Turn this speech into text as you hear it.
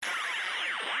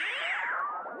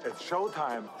It's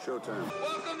showtime. Showtime.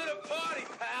 Welcome to the party,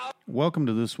 pal. Welcome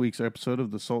to this week's episode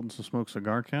of the Sultans to Smoke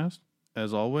Cigar Cast.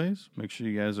 As always, make sure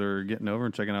you guys are getting over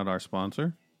and checking out our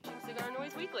sponsor. Cigar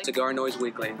Noise Weekly. Cigar Noise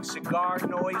Weekly. Cigar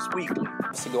Noise Weekly.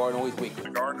 Cigar Noise Weekly.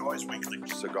 Cigar Noise Weekly.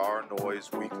 Cigar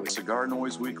Noise Weekly. Cigar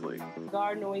Noise Weekly.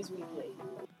 Cigar Noise Weekly.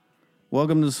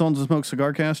 Welcome to the Sultans to Smoke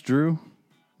Cigar Cast. Drew,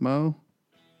 Mo,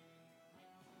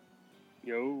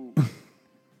 Yo.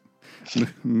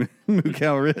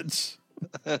 Mookow Rich.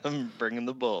 I'm bringing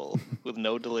the bull with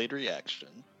no delayed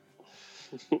reaction.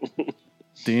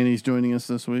 Danny's joining us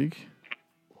this week.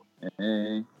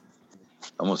 Hey.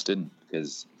 Almost didn't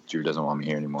because Drew doesn't want me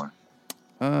here anymore.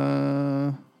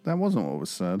 That wasn't what was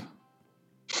said.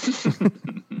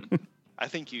 I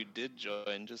think you did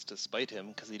join just to spite him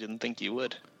because he didn't think you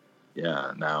would.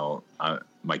 Yeah, now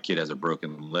my kid has a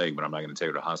broken leg, but I'm not going to take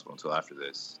her to the hospital until after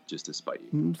this, just to spite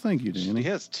you. Thank you, He Danny.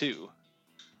 has two.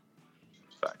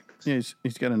 Facts. Yeah,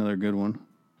 he's got another good one.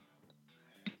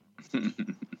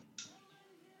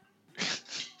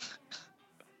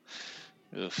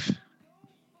 Oof.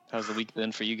 How's the week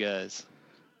been for you guys?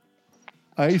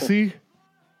 Icy.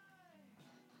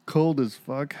 Cold as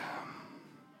fuck.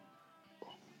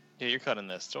 Yeah, you're caught in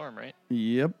that storm, right?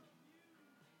 Yep.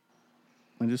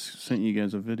 I just sent you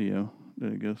guys a video.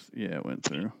 Did it go? Yeah, it went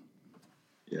through.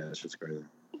 Yeah, that's just crazy.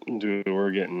 Dude,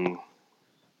 we're getting...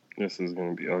 This is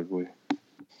going to be ugly.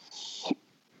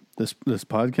 This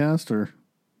podcast or?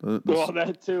 Well,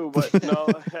 that too, but no.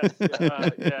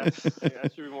 Yeah, I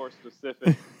should be more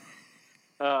specific.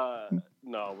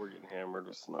 No, we're getting hammered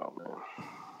with snow, man.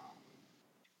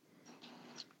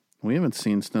 We haven't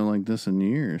seen snow like this in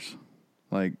years.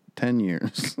 Like 10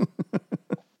 years.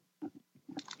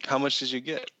 How much did you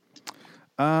get?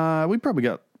 We probably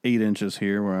got 8 inches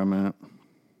here where I'm at.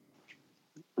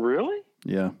 Really?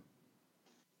 Yeah.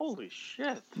 Holy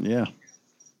shit. Yeah.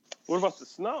 What about the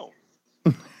snow?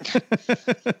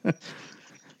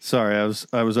 Sorry,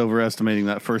 I was overestimating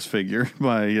that first figure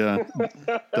by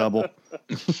double.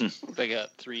 They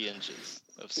got 3 inches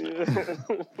of snow.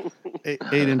 8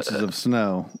 inches of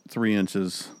snow. 3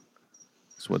 inches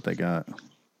is what they got.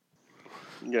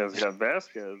 You guys got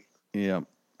Vasquez. Yeah.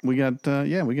 We got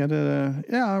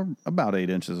about 8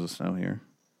 inches of snow here.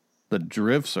 The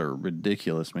drifts are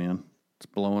ridiculous, man. It's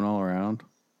blowing all around.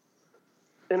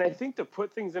 And I think to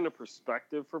put things into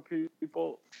perspective for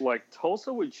people, like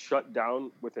Tulsa would shut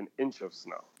down with an inch of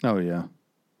snow. Oh yeah.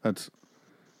 That's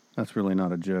really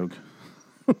not a joke.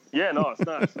 Yeah, no, it's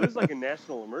not. So this is like a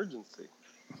national emergency.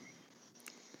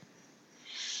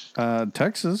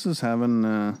 Texas is having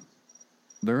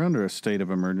they're under a state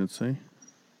of emergency.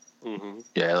 Mm-hmm.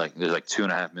 Yeah, like there's like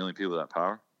 2.5 million people without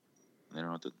power. They don't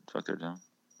know what the fuck they're doing.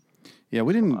 Yeah,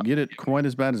 we didn't get it quite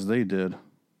as bad as they did.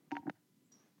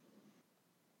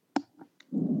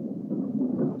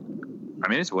 I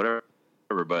mean, it's whatever,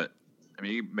 but I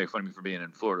mean, you can make fun of me for being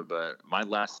in Florida, but my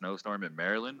last snowstorm in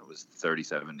Maryland was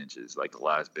 37 inches, like the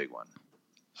last big one.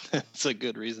 It's a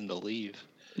good reason to leave.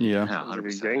 Yeah.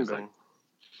 100%. Like,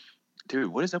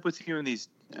 dude, what is up with you and these?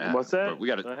 What's that? We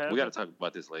gotta talk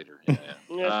about this later.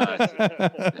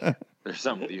 Yeah. There's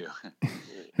something with you.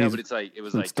 No, but it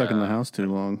was like stuck in the house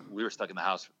too long. We were stuck in the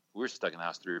house.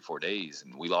 3 or 4 days,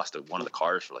 and we lost one of the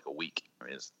cars for like a week. I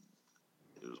mean, it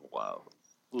was wild.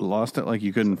 Lost it like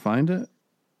you couldn't find it?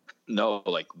 No,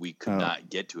 like we could not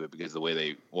get to it because the way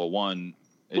it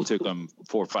took them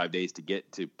 4 or 5 days to get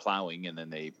to plowing, and then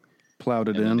they plowed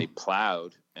it in. Then they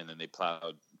plowed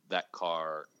that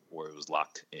car where it was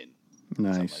locked in.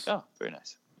 Nice. So I'm like, oh, very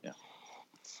nice. Yeah.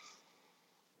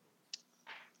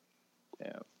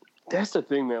 Yeah. That's the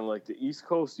thing, man. Like the East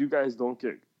Coast, you guys don't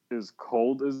get as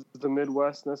cold as the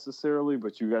Midwest necessarily,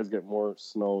 but you guys get more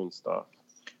snow and stuff.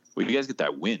 Well, you guys get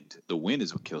that wind. The wind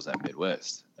is what kills that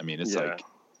Midwest. I mean, it's like,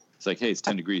 hey, it's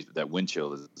 10 degrees, but that wind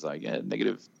chill is like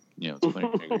negative,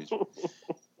 20 degrees.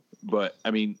 But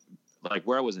I mean, like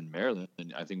where I was in Maryland,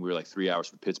 I think we were like 3 hours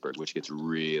from Pittsburgh, which gets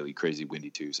really crazy windy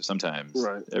too. So sometimes,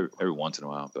 every once in a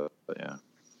while, but yeah.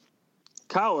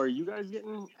 Kyle, are you guys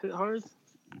getting hit hard?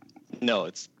 No,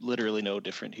 it's literally no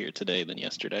different here today than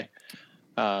yesterday.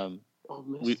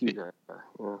 Missed you guys.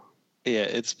 Yeah,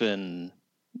 it's been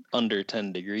under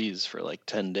 10 degrees for like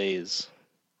 10 days.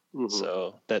 Mm-hmm.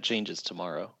 So that changes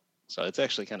tomorrow. So it's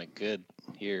actually kind of good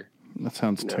here. That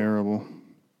sounds terrible.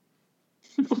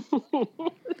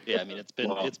 Yeah, I mean it's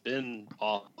been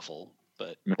awful,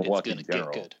 but Milwaukee it's gonna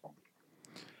get good.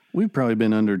 We've probably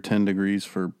been under 10 degrees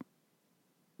for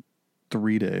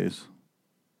 3 days.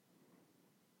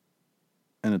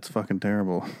 And it's fucking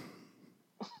terrible.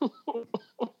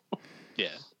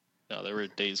 Yeah. No, there were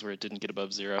days where it didn't get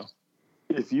above 0.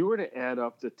 If you were to add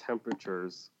up the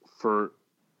temperatures for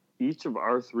each of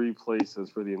our three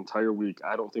places for the entire week,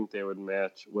 I don't think they would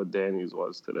match what Danny's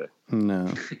was today.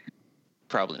 No.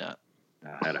 Probably not.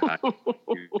 I had a high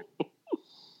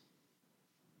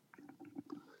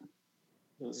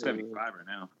 75 right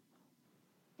now.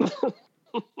 Got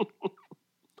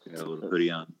a little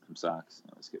hoodie on, some socks.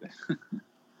 No, I was kidding.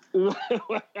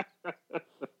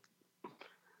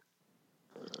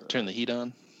 Turn the heat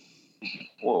on.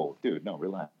 Whoa, dude, no,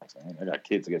 relax. Man. I got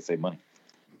kids. I got to save money.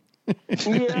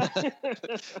 Yeah.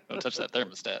 Don't touch that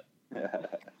thermostat.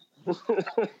 I'm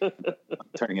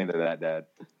turning into that, Dad.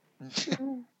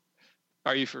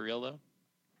 Are you for real though?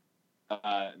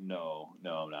 No,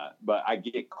 I'm not. But I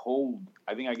get cold.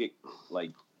 I think I get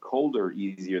like colder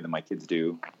easier than my kids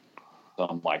do. So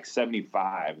I'm like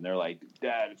 75, and they're like,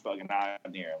 "Dad, it's fucking hot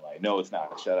in here." I'm like, "No, it's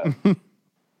not. Shut up."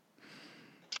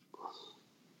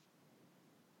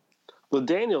 Well,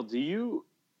 Daniel, do you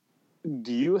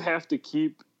have to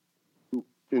keep,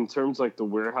 in terms like the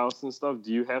warehouse and stuff,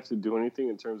 do you have to do anything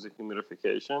in terms of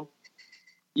humidification?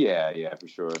 Yeah, for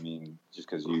sure. I mean, just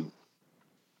because you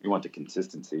want the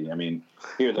consistency. I mean,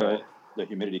 here the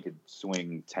humidity could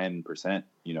swing 10%,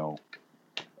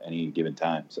 any given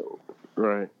time. So,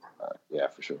 right. Yeah,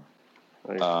 for sure.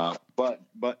 Right. But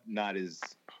not as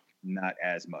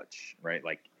much, right?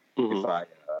 Like Mhm.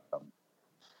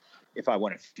 if I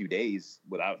went a few days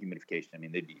without humidification, I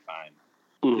mean, they'd be fine.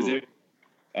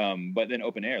 Mhm. But then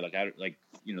open air,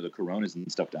 the Coronas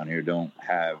and stuff down here don't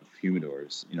have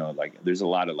humidors. There's a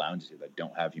lot of lounges here that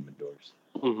don't have humidors.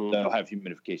 Mhm. They'll have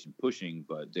humidification pushing,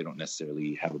 but they don't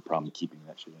necessarily have a problem keeping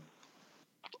that shit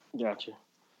in. Gotcha.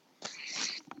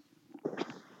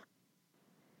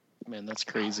 Man, that's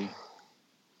crazy.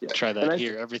 Yeah. Try that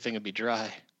here. Everything would be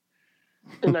dry.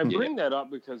 And I bring that up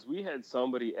because we had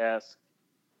somebody ask,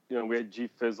 we had G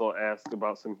Fizzle ask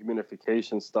about some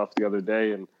humidification stuff the other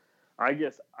day, and I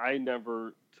guess I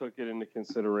never took it into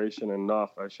consideration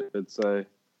enough, I should say.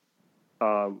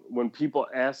 When people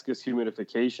ask us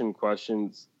humidification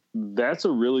questions, that's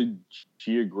a really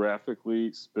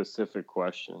geographically specific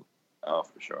question. Oh,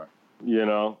 for sure.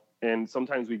 And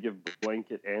sometimes we give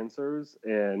blanket answers,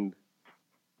 and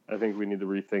I think we need to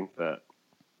rethink that.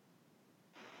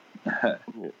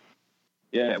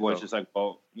 Yeah, well, it's just like,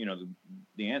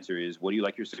 the answer is, what do you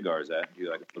like your cigars at? Do you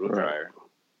like a little drier?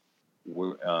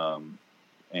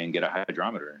 And get a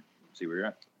hydrometer, see where you're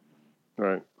at.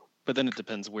 Right. But then it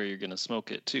depends where you're going to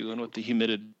smoke it too, and what the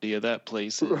humidity of that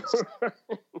place is.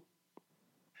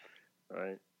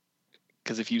 Right.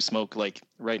 Because if you smoke, like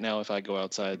right now, if I go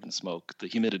outside and smoke, the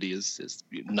humidity is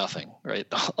nothing, right?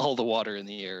 All the water in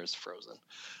the air is frozen.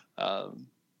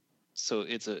 So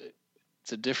it's a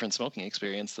different smoking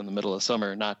experience than the middle of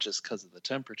summer, not just because of the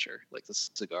temperature. Like the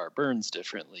cigar burns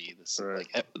differently.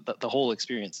 The whole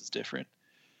experience is different.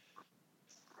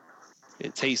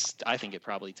 I think it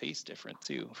probably tastes different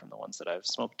too from the ones that I've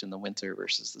smoked in the winter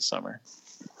versus the summer.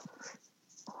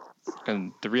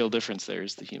 And the real difference there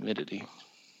is the humidity.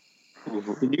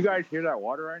 Can you guys hear that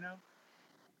water right now?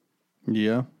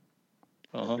 Yeah.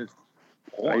 Uh-huh.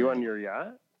 Are you on your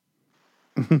yacht?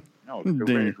 No,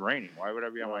 Dang. it's raining. Why would I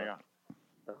be on my yacht?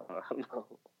 I don't know.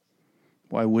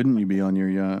 Why wouldn't you be on your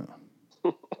yacht?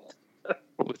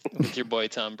 with your boy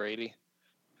Tom Brady.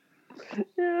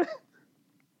 Yeah.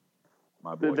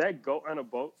 My boy. Did that goat on a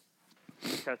boat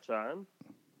catch on?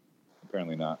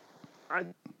 Apparently not.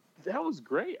 That was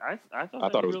great. I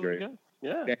thought it was really great. Good.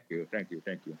 Yeah. Thank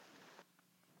you.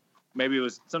 Maybe it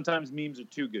was, sometimes memes are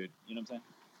too good. You know what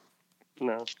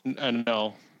I'm saying? No,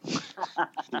 No.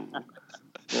 not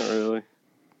really.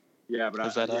 Yeah, but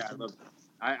Does that happen? love it.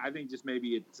 I think just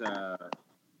maybe it's a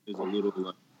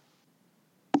little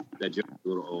that joke's a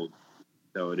little old,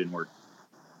 so it didn't work.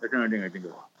 That kind of thing I think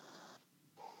of.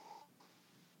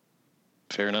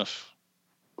 Fair enough.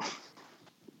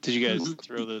 Did you guys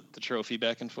throw the trophy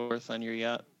back and forth on your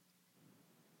yacht?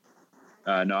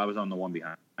 No, I was on the one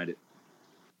behind it.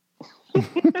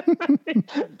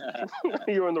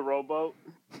 You were in the rowboat?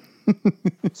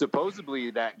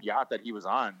 Supposedly, that yacht that he was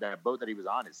on, that boat that he was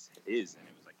on, is his, and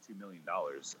it was like $2 million.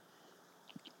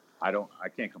 I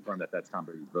can't confirm that that's Tom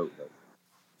Brady's boat, though.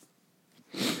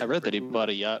 I read that he bought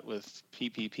a yacht with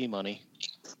PPP money.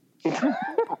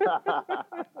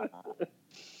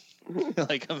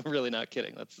 Like, I'm really not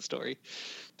kidding. That's the story.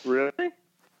 Really?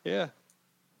 Yeah.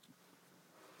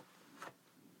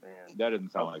 Man. That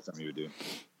doesn't sound like something you would do.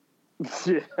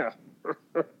 Yeah.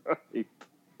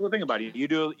 Well, think about it. You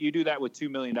do that with $2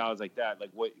 million like that.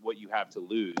 Like what you have to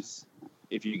lose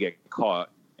if you get caught,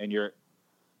 and your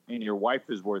wife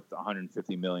is worth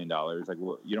 $150 million. Like,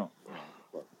 well, you don't.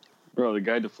 Bro, the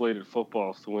guy deflated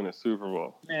footballs to win a Super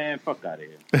Bowl. Man, fuck out of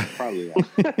here. Probably.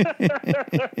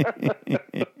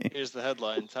 Here's the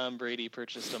headline: Tom Brady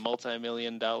purchased a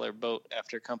multi-million-dollar boat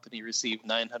after company received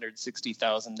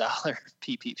 $960,000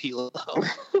 PPP loan.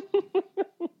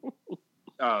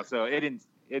 Oh, so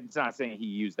it's not saying he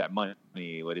used that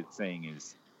money. What it's saying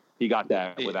is he got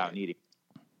that without needing.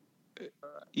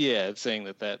 Yeah, it's saying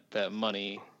that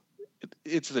money,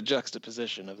 it's the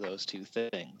juxtaposition of those two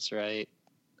things, right?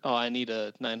 Oh, I need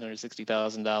a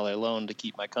 $960,000 loan to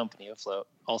keep my company afloat.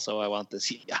 Also, I want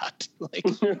this yacht. Like,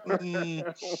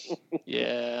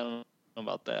 yeah, I don't know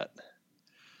about that.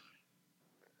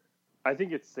 I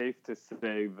think it's safe to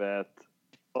say that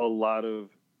a lot of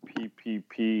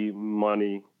PPP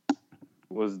money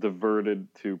was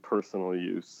diverted to personal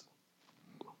use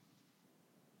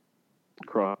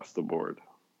across the board.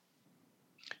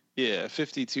 Yeah,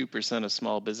 52% of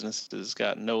small businesses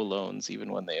got no loans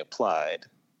even when they applied.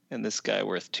 And this guy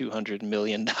worth $200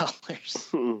 million gets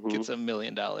 $1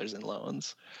 million in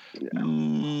loans. Yeah.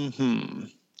 Mm-hmm.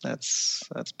 That's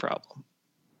a problem.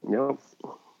 Yep.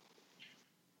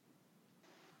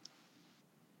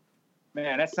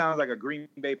 Man, that sounds like a Green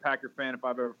Bay Packer fan if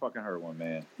I've ever fucking heard one,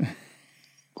 man.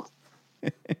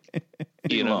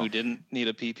 You know who didn't need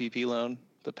a PPP loan?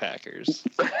 The Packers.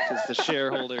 Because the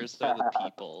shareholders are the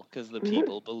people. Because the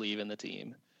people believe in the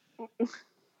team.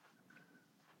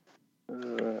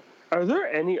 Are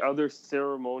there any other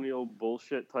ceremonial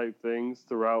bullshit type things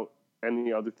throughout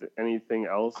anything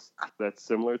else that's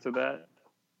similar to that?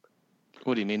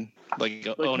 What do you mean? Like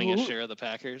owning a share of the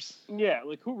Packers? Yeah,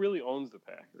 like who really owns the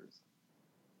Packers?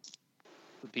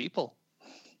 The people.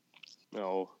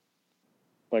 No.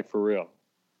 Like for real.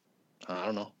 I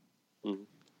don't know. Mm-hmm.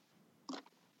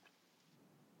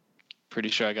 Pretty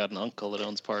sure I got an uncle that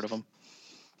owns part of them.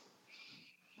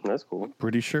 That's cool.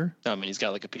 Pretty sure? I mean, he's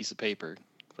got like a piece of paper,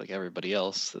 like everybody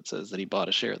else, that says that he bought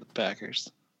a share of the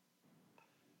Packers.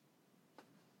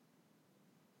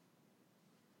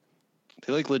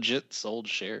 They like legit sold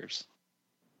shares.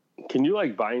 Can you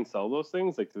like buy and sell those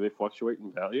things? Like, do they fluctuate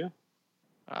in value?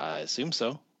 I assume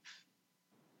so.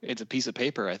 It's a piece of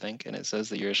paper, I think, and it says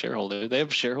that you're a shareholder. They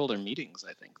have shareholder meetings,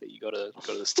 I think, that you go to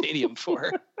the stadium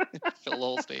for. Fill the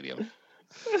whole stadium.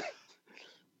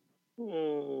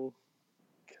 Oh,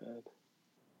 God.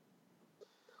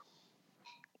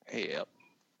 Hey, yep.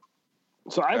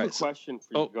 So I have a question for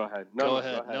you. Oh, go ahead. Go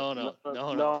ahead.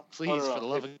 No. Please, for the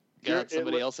love of God,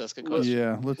 somebody else ask a question.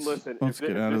 Yeah, let's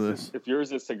get out of this. If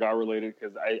yours is cigar related,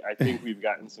 because I think we've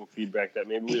gotten some feedback that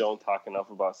maybe we don't talk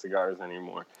enough about cigars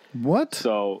anymore. What?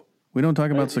 So we don't talk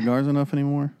about cigars enough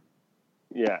anymore?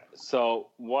 Yeah. So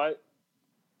what,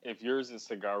 if yours is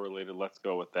cigar related, let's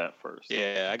go with that first.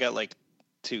 Yeah, I got like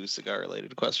 2 cigar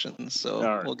related questions,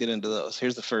 so we'll get into those.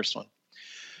 Here's the first one.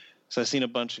 So I've seen a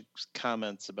bunch of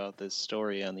comments about this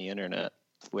story on the internet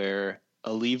where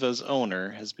Oliva's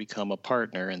owner has become a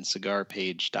partner in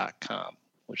cigarpage.com,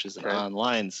 which is an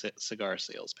online cigar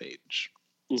sales page.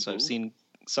 Mm-hmm. So I've seen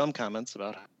some comments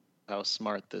about how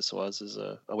smart this was as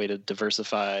a way to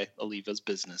diversify Oliva's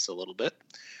business a little bit.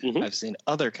 Mm-hmm. I've seen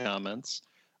other comments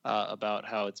about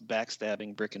how it's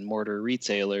backstabbing brick and mortar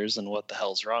retailers and what the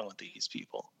hell's wrong with these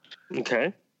people.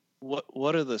 Okay.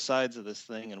 What are the sides of this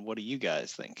thing, and what do you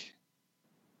guys think?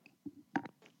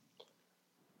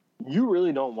 You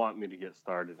really don't want me to get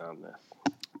started on this.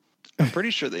 I'm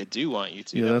pretty sure they do want you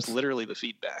to. Yeah, that's literally the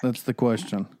feedback. That's the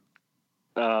question.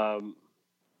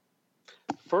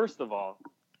 First of all,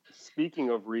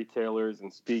 speaking of retailers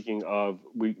and speaking of,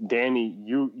 Danny,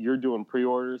 you're doing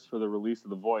pre-orders for the release of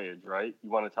the Voyage, right?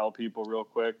 You want to tell people real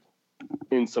quick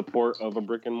in support of a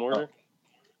brick and mortar?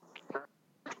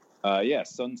 Yeah,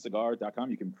 suncigar.com.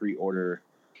 You can pre-order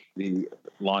the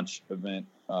launch event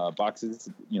boxes.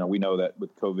 You know, we know that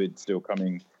with COVID still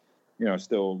coming,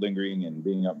 still lingering and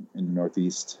being up in the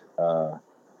Northeast,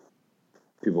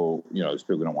 people, there's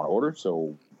people who don't want to order.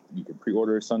 So you can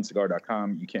pre-order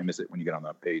suncigar.com. You can't miss it when you get on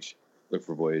that page. Look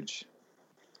for Voyage.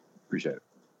 Appreciate it.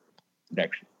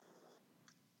 Next.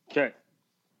 Okay.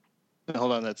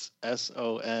 Hold on. That's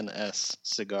SONS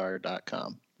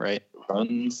cigar.com, right?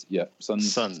 Suns. Yeah.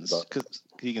 Suns. Because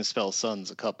you can spell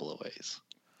suns a couple of ways.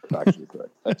 Actually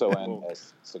correct.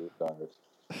 SONS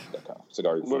cigars.com.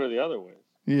 Cigars. What are the other ways?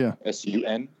 Yeah.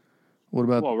 SUN. What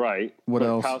about? Well, right. What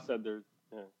else? Kyle said there's.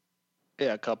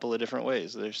 Yeah, a couple of different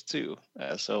ways. There's 2,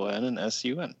 SON and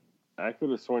SUN. I could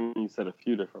have sworn you said a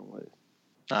few different ways.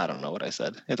 I don't know what I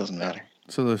said. It doesn't matter.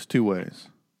 So there's 2 ways.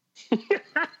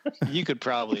 You could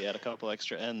probably add a couple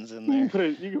extra N's in there.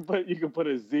 You could put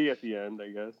a Z at the end, I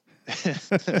guess.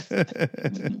 Instead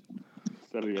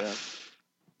of the F.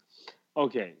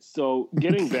 Okay, so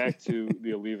getting back to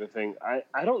the Oliva thing,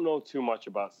 I don't know too much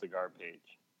about Cigar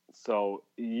Page, so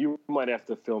you might have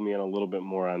to fill me in a little bit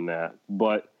more on that.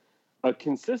 But a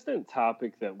consistent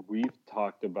topic that we've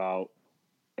talked about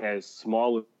as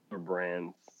smaller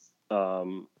brands,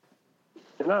 and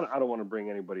I don't want to bring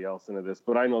anybody else into this,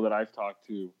 but I know that I've talked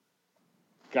to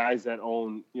guys that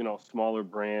own, smaller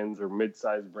brands or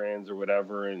mid-sized brands or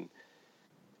whatever, and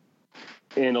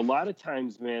a lot of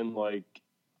times, man, like,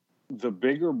 the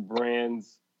bigger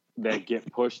brands that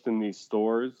get pushed in these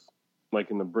stores,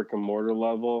 like in the brick and mortar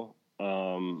level,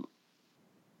 the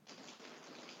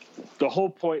whole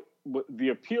point, the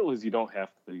appeal is you don't have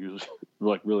to usually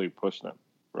like really push them,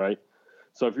 right?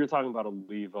 So if you're talking about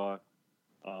Oliva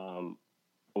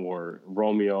or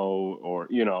Romeo or,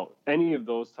 any of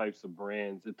those types of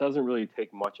brands, it doesn't really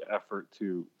take much effort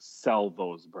to sell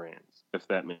those brands, if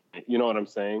that makes, you know what I'm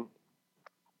saying?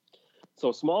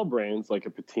 So small brands like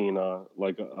a Patina,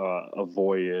 like a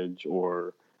Voyage,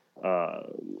 or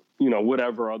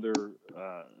whatever other,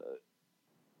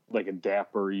 like a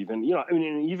Dapper, even,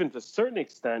 even to a certain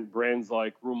extent, brands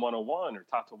like Room 101 or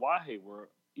Tatuaje, where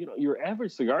your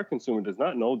average cigar consumer does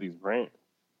not know these brands,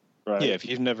 right? Yeah, if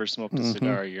you've never smoked a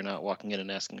cigar, you're not walking in and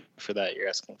asking for that. You're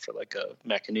asking for like a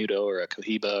Macanudo or a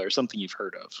Cohiba or something you've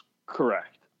heard of.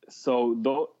 Correct.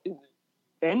 So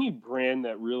any brand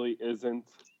that really isn't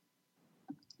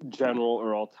General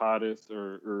or Altadas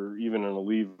or even an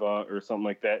Oliva or something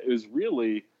like that is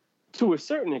really, to a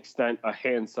certain extent, a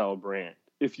hand sell brand,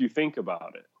 if you think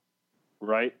about it,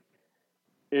 right?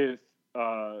 If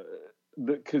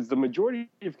because the majority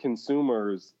of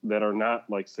consumers that are not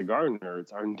like cigar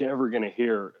nerds are never going to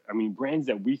hear, brands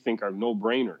that we think are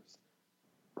no-brainers,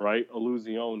 right?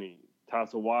 Illusione,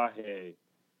 Tatuaje,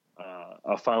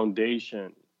 a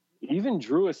Foundation, even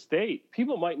Drew Estate.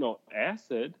 People might know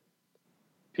Acid.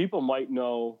 People might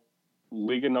know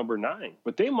Liga Number 9,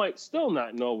 but they might still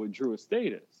not know what Drew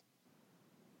Estate is.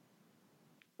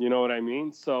 You know what I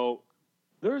mean? So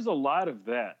there's a lot of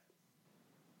that.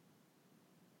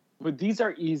 But these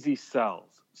are easy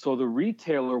sells. So the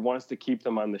retailer wants to keep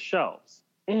them on the shelves.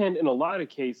 And in a lot of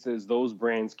cases, those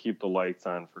brands keep the lights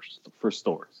on for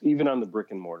stores, even on the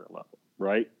brick and mortar level,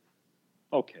 right?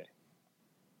 Okay.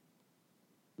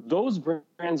 Those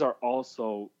brands are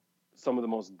also some of the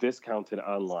most discounted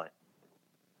online,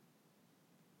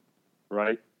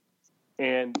 right?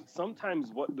 And sometimes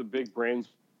what the big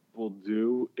brands will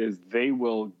do is they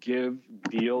will give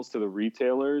deals to the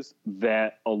retailers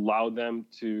that allow them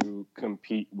to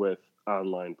compete with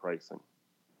online pricing,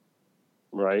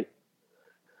 right?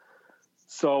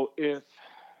 So if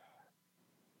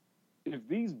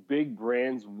these big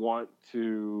brands want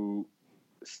to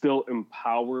still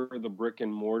empower the brick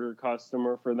and mortar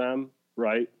customer for them,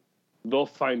 right? They'll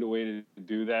find a way to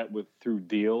do that through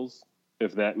deals,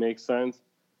 if that makes sense.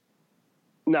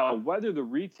 Now, whether the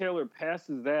retailer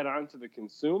passes that on to the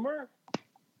consumer,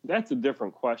 that's a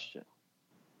different question,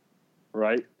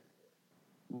 right?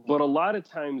 But a lot of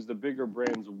times the bigger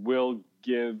brands will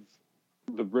give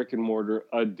the brick and mortar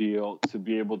a deal to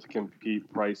be able to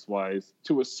compete price-wise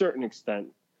to a certain extent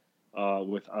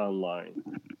with online.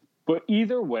 But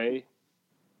either way,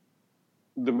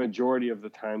 the majority of the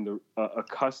time, a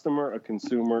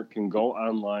consumer can go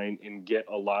online and get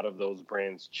a lot of those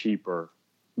brands cheaper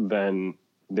than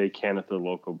they can at the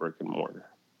local brick and mortar.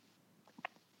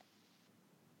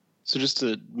 So just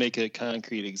to make a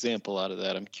concrete example out of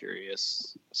that, I'm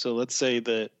curious. So let's say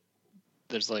that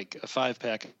there's like a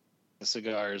 5-pack of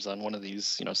cigars on one of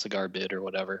these, Cigar Bid or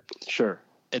whatever. Sure.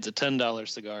 It's a $10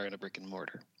 cigar in a brick and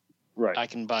mortar. Right. I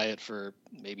can buy it for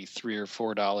maybe $3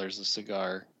 or $4 a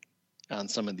cigar on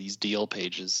some of these deal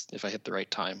pages if I hit the right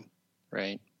time,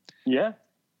 right? Yeah.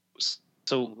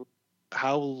 So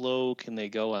how low can they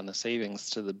go on the savings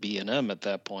to the B&M at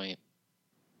that point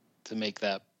to make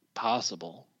that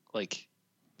possible? Like,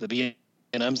 the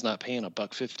B&M's not paying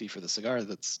 $1.50 for the cigar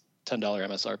that's $10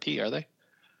 MSRP, are they?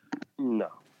 No.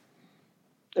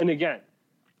 And again,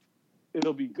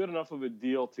 it'll be good enough of a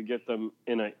deal to get them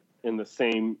in the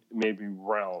same maybe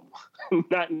realm,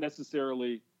 not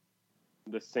necessarily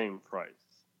the same price,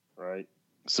 right?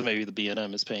 So maybe the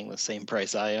B&M is paying the same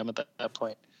price I am at that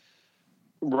point.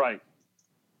 Right.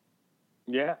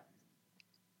 Yeah.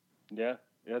 Yeah,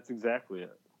 that's exactly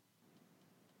it.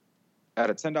 At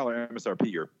a $10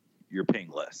 MSRP, you're paying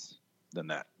less than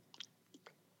that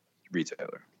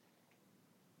retailer,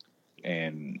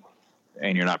 and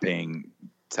you're not paying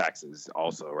taxes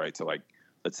also, right? So like,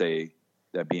 let's say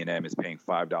that B&M is paying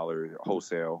 $5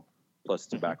 wholesale plus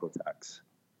tobacco tax,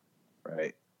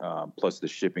 right? Plus the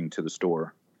shipping to the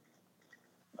store.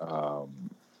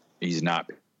 He's not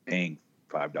paying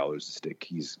 $5 a stick,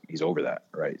 he's over that,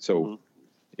 right? So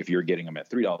if you're getting them at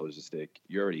 $3 a stick,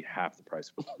 you're already half the price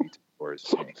of what the retail store is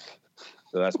paying.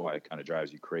 So that's why it kind of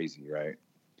drives you crazy, right?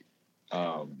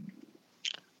 I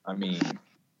mean,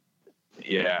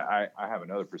 yeah, I have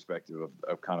another perspective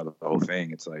of kind of the whole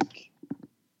thing. It's like,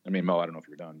 I mean, Mo, I don't know if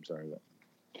you're done. I'm sorry.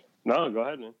 No, go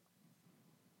ahead, man.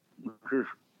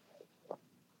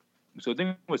 So the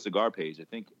thing with Cigar Page, I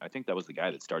think that was the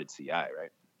guy that started CI,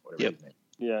 right? Whatever his name.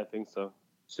 Yeah, I think so.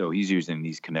 So he's using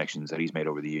these connections that he's made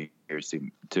over the years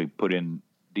to put in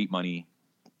deep money,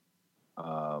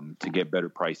 to get better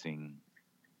pricing,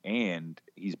 and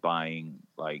he's buying,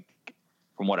 like,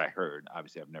 from what I heard.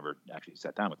 Obviously, I've never actually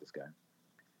sat down with this guy.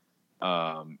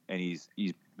 And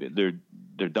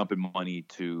they're dumping money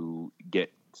to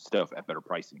get stuff at better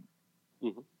pricing,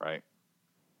 right?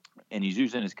 And he's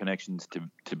using his connections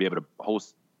to be able to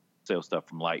wholesale stuff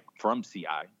from CI,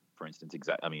 for instance.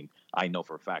 I mean, I know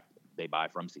for a fact they buy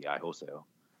from CI wholesale,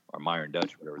 or Meyer and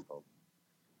Dutch, whatever it's called.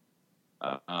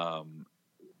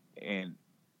 And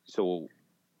so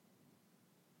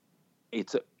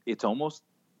it's almost,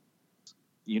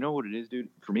 you know what it is, dude?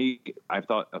 For me, I've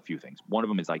thought a few things. One of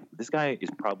them is like, this guy is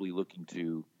probably looking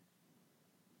to,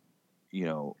 you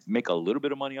know, make a little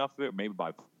bit of money off of it, maybe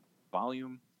by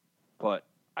volume, but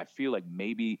I feel like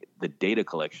maybe the data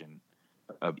collection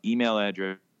of email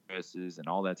addresses and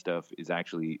all that stuff is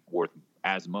actually worth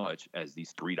as much as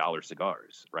these $3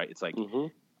 cigars, right? It's like,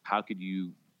 how could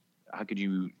you,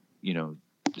 you know,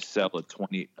 sell a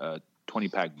 20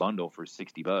 pack bundle for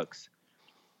 $60,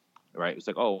 right? It's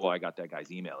like, oh, well, I got that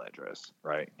guy's email address,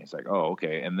 right? It's like, oh,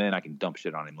 okay, and then I can dump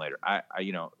shit on him later.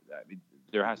 You know,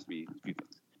 there has to be a few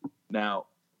things. Now,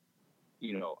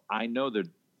 you know, I know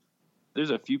there's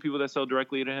a few people that sell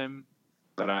directly to him,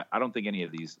 but I don't think any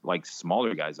of these, like,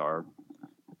 smaller guys are.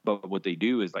 But what they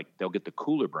do is, like, they'll get the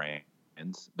cooler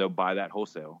brands, they'll buy that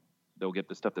wholesale, they'll get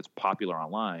the stuff that's popular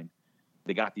online.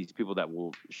 They got these people that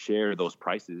will share those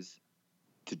prices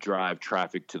to drive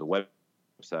traffic to the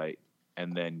website,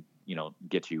 and then, you know,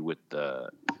 get you with the,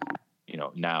 you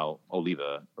know, now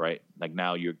Oliva, right? Like,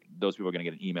 now those people are going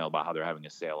to get an email about how they're having a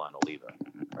sale on Oliva,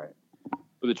 right?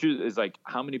 But the truth is, like,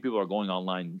 how many people are going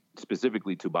online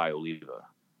specifically to buy Oliva?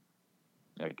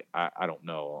 Like, I don't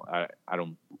know. I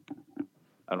don't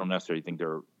necessarily think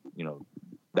they're, you know,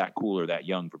 that cool or that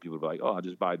young for people to be like, oh, I'll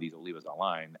just buy these Olivas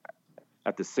online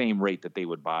at the same rate that they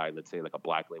would buy, let's say, like a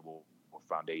Black Label or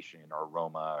Foundation or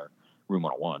Aroma or Room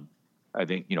 101. I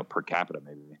think, you know, per capita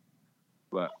maybe.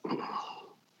 But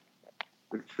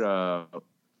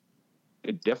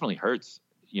it definitely hurts,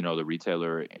 you know, the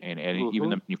retailer and even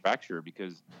the manufacturer,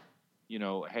 because, you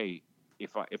know, hey,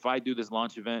 if I do this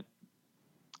launch event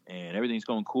and everything's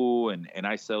going cool and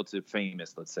I sell to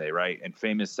Famous, let's say, right? And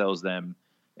Famous sells them,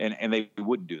 and they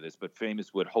wouldn't do this, but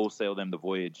Famous would wholesale them the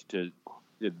Voyage to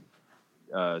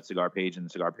Cigar Page, and the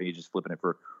Cigar Page is flipping it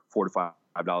for $4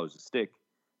 to $5 a stick.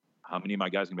 How many of my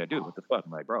guys are gonna be like, dude, what the fuck?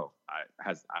 I'm like, bro,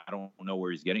 I don't know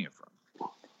where he's getting it from.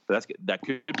 But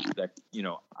that you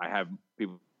know, I have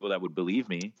people that would believe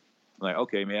me. I'm like,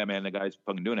 okay, man, the guy's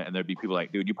fucking doing it. And there'd be people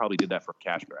like, dude, you probably did that for a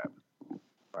cash grab,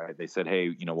 right? They said,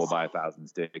 hey, you know, we'll buy 1,000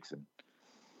 sticks,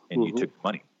 and you took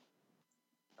money.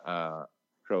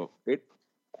 So yeah,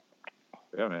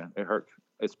 man, it hurts,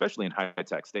 especially in high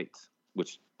tax states,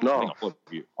 which I think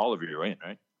all of you are in,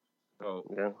 right? So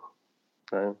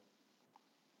yeah.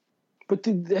 But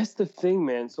that's the thing,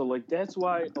 man. So, like, that's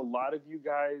why a lot of you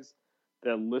guys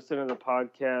that listen to the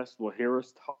podcast will hear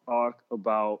us talk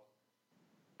about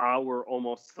our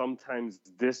almost sometimes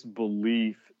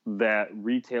disbelief that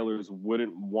retailers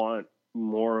wouldn't want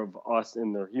more of us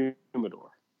in their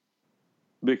humidor.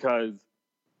 Because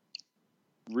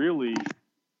really,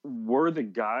 we're the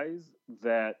guys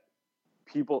that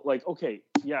people, like, okay,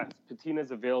 yes,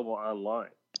 Patina's available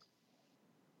online,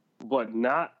 but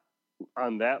not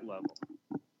on that level,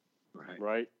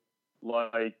 right?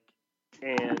 Like,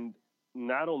 and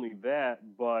not only that,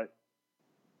 but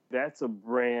that's a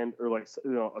brand, or, like, you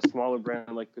know, a smaller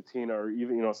brand like Patina, or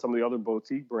even, you know, some of the other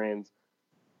boutique brands.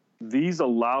 These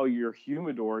allow your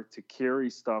humidor to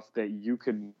carry stuff that you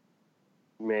could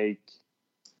make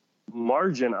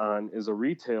margin on as a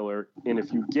retailer, and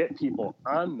if you get people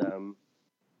on them,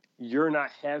 you're not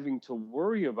having to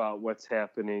worry about what's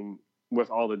happening with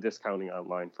all the discounting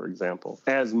online, for example,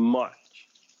 as much,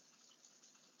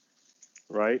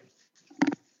 right?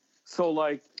 So,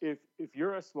 like, if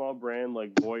you're a small brand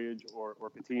like Voyage or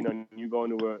Patina, and you go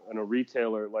into a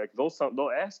retailer, like, they'll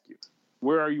ask you,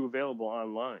 where are you available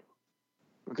online?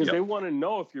 Because they want to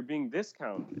know if you're being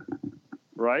discounted,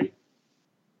 right?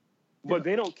 But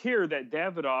they don't care that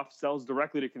Davidoff sells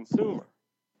directly to consumer.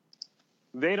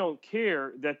 they don't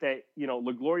care that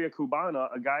La Gloria Cubana,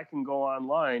 a guy can go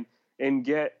online and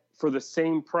get for the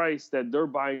same price that they're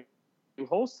buying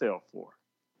wholesale for.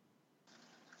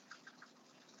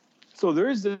 So there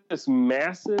is this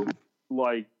massive,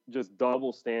 like, just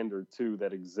double standard too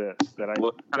that exists. That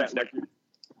Well,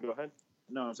 go ahead.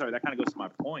 No, I'm sorry. That kind of goes to my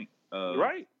point.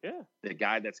 Right? Yeah. The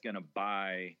guy that's going to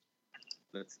buy,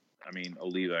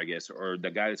 Oliva, I guess, or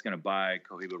the guy that's going to buy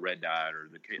Cohiba Red Dot, or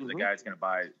the guy that's going to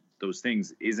buy those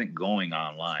things isn't going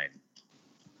online.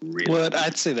 Really? Well,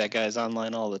 I'd say that guy's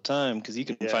online all the time because you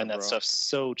can find that stuff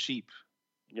so cheap.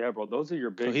 Yeah, bro. Those are your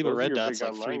big. Cohiba Red Dot's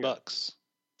like online $3.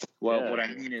 Well, what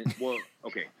I mean is,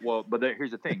 okay. Well, but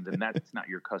here's the thing. Then that's not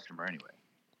your customer anyway.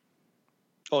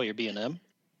 Oh, your B&M?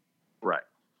 Right.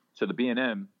 So the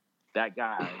B&M, that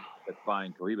guy that's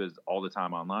buying Cohibas all the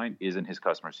time online isn't his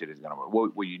customer. So he's going to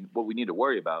worry. What we need to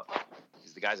worry about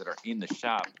is the guys that are in the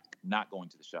shop not going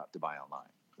to the shop to buy online,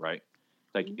 right?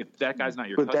 Like if that guy's not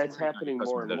your but customer, that's happening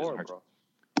more and more, bro.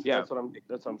 Yeah, that's what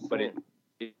I'm saying. But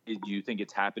do you think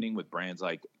it's happening with brands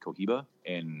like Cohiba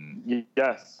and?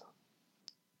 Yes.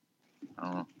 I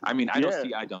don't know. I mean, I don't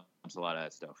a lot of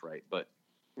that stuff, right? But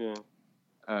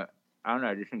I don't know.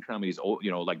 I just think some of these old,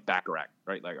 like Baccarat,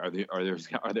 right? Like,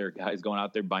 are there guys going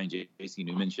out there buying J.C.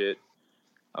 Newman shit,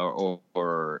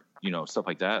 or stuff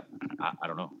like that? I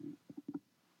don't know.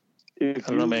 I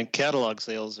don't know, man. Catalog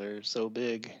sales are so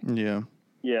big. Yeah.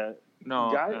 Yeah.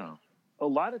 No. I don't know. A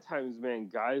lot of times, man,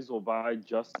 guys will buy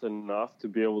just enough to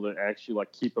be able to actually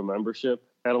like keep a membership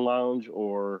at a lounge,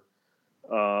 or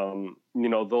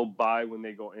they'll buy when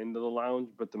they go into the lounge,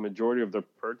 but the majority of their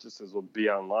purchases will be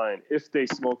online if they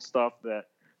smoke stuff that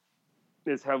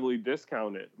is heavily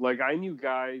discounted. Like I knew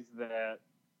guys that,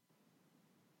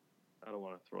 I don't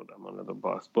want to throw them under the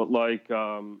bus, but like, there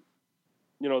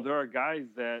are guys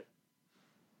that,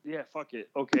 fuck it.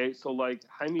 Okay. So like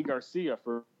Jaime Garcia,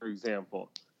 for example,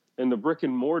 in the brick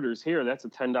and mortars here, that's a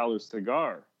 $10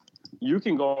 cigar. You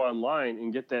can go online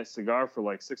and get that cigar for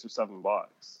like $6 or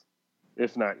 $7,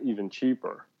 if not even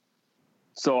cheaper.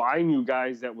 So I knew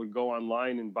guys that would go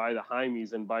online and buy the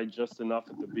Jaimes and buy just enough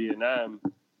at the B&M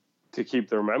to keep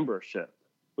their membership.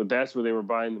 But that's where they were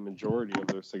buying the majority of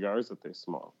their cigars that they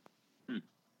smoke.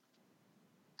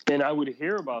 And I would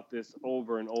hear about this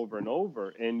over and over and over.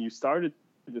 And you started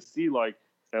to see, like,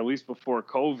 at least before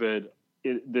COVID,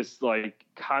 this like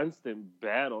constant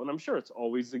battle. And I'm sure it's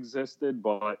always existed,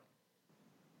 but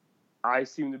I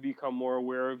seem to become more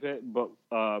aware of it. But,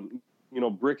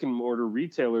 brick and mortar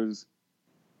retailers,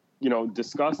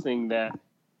 discussing that,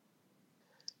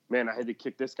 man, I had to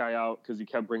kick this guy out because he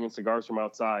kept bringing cigars from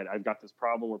outside. I've got this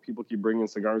problem where people keep bringing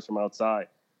cigars from outside.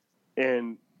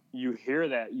 And you hear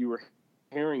that, you were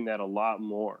hearing that a lot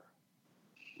more.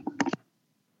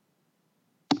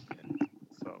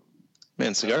 So,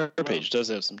 man, Cigar Page does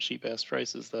have some cheap ass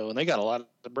prices though, and they got a lot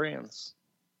of brands.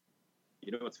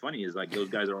 You know what's funny is like those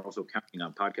guys are also counting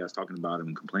on podcasts talking about them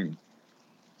and complaining.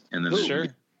 And then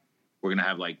we're gonna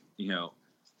have like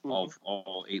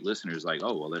all 8 listeners like,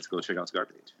 oh well, let's go check out Cigar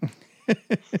Page.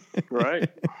 Right.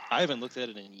 I haven't looked at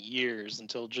it in years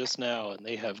until just now, and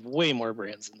they have way more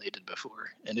brands than they did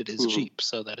before, and it is cheap,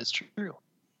 so that is true.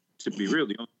 To be real,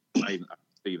 the only reason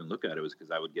I even look at it was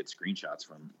because I would get screenshots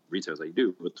from retailers like,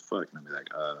 dude, what the fuck? And I'd be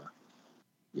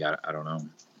like, I don't know.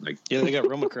 Like, yeah, they got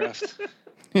Romacraft.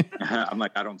 I'm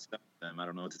like, I don't sell them. I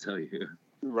don't know what to tell you.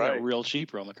 Right. Real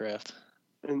cheap Romacraft.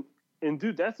 And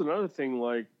dude, that's another thing.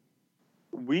 Like,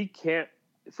 we can't,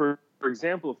 for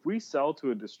example, if we sell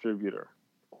to a distributor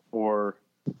or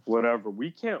whatever,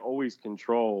 we can't always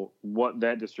control what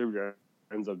that distributor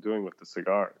ends up doing with the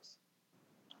cigars.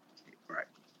 Right.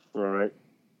 All right.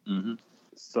 Mm-hmm.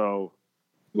 So,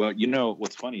 well,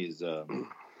 what's funny is I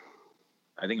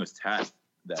think it was Tat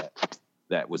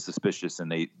that was suspicious,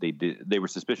 and they were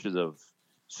suspicious of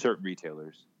certain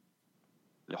retailers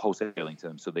wholesaling to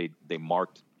them, so they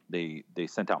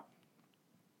sent out.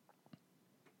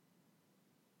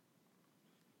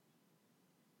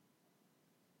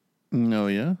 No,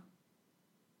 yeah.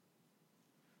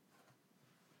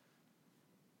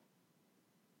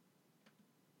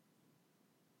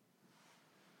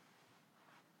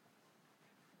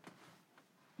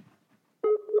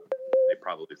 They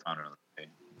probably found another way.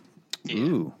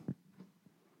 Ooh.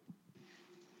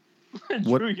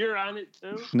 Drew, you're on it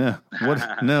too? No.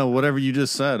 No, whatever you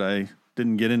just said, I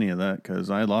didn't get any of that because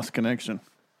I lost connection.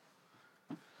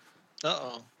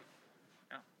 Uh-oh.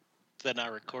 Did that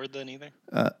not record then either?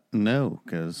 No,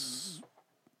 because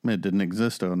it didn't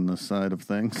exist on this side of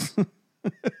things.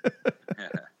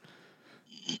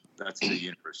 That's the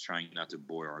universe trying not to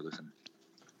bore our listeners.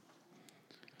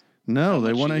 No,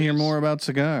 they want to hear more about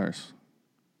cigars.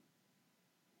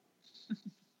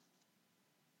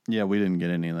 Yeah, we didn't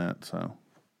get any of that, so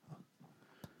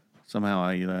somehow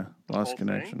I lost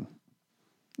connection.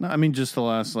 No, I mean just the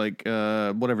last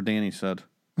whatever Danny said.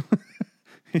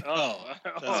 That's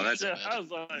shit. I was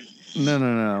like,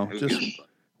 No. Just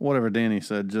whatever Danny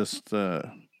said. Just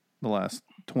the last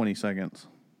 20 seconds.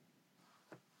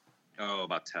 Oh,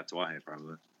 about Tatuaje,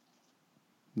 probably.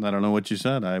 I don't know what you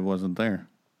said. I wasn't there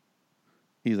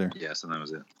either. Yeah, so that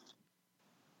was it.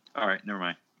 All right, never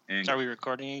mind. And Are we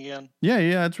recording again?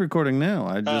 Yeah, it's recording now.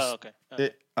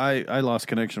 Okay. I lost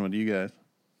connection with you guys.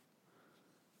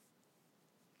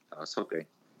 it's okay.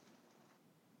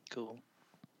 Cool.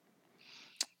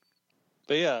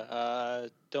 But yeah,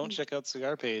 don't check out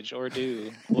Cigar Page or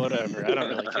do whatever. I don't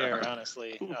really care,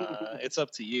 honestly. It's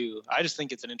up to you. I just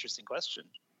think it's an interesting question,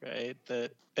 right?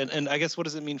 And I guess what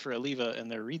does it mean for Oliva and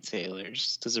their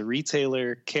retailers? Does a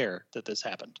retailer care that this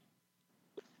happened?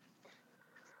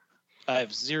 I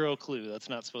have zero clue. That's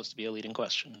not supposed to be a leading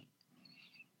question.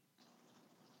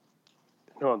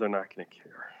 no, they're not going to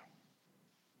care.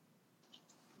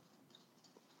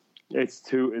 It's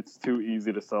too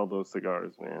easy to sell those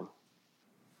cigars, man.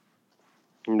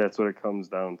 And that's what it comes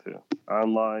down to.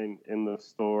 Online, in the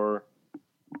store,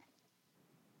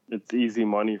 it's easy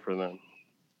money for them.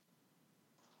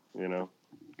 You know?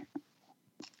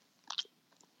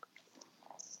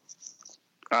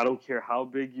 I don't care how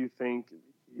big you think,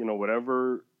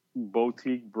 whatever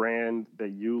boutique brand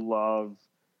that you love,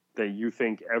 that you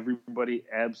think everybody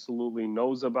absolutely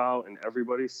knows about and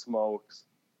everybody smokes,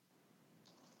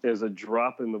 is a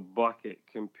drop in the bucket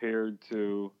compared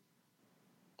to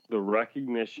the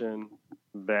recognition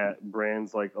that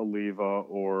brands like Oliva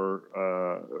or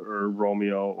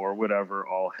Romeo or whatever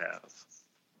all have.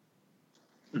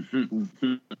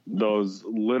 Those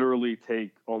literally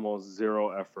take almost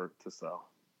zero effort to sell.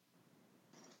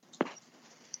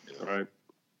 Right?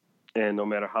 And no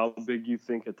matter how big you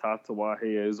think a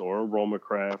Tatuaje is or a Roma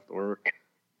Craft or,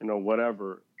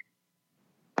 whatever,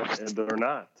 they're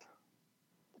not.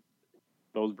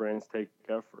 Those brands take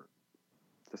effort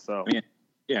to sell.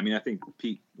 I think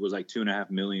peak was like 2.5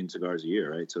 million cigars a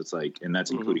year, right? So it's like, and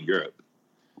that's including Europe.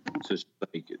 So it's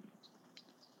like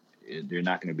they're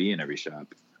not going to be in every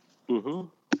shop. Mm-hmm.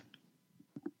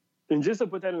 And just to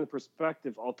put that into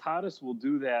perspective, Altadas will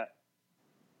do that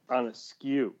on a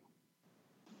SKU.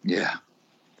 Yeah.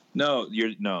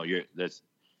 That's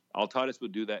Altadas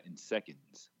would do that in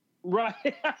seconds. Right.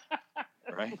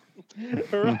 Right.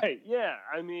 Right. Yeah.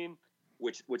 I mean,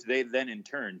 which they then in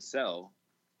turn sell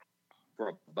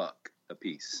for $1 a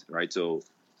piece, right? So,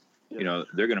 they're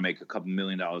going to make a couple $1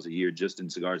 million a year just in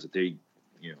cigars that they,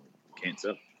 can't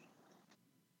sell.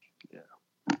 Yeah.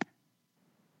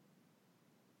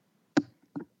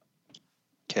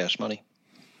 Cash money.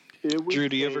 Drew,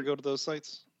 do you ever go to those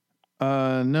sites?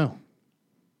 No.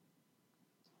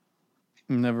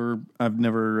 I've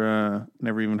never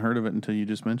even heard of it until you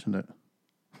just mentioned it.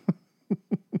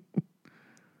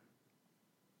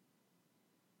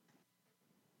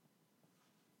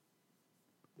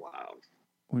 Wow.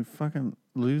 We fucking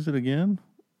lose it again?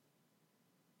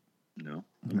 No.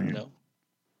 No.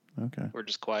 Okay. We're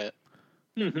just quiet.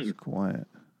 It's quiet.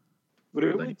 But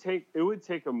it would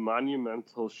take a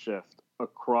monumental shift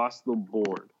across the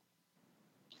board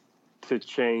to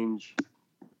change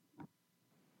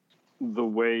the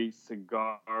way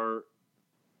cigar,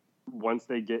 once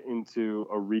they get into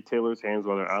a retailer's hands,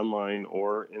 whether online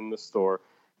or in the store,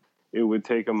 it would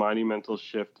take a monumental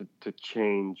shift to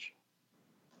change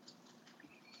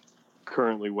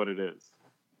currently what it is.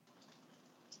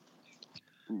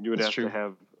 You would have to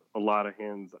have a lot of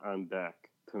hands on deck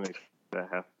to make that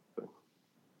happen.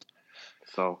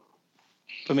 So,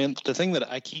 I mean, the thing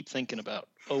that I keep thinking about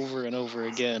over and over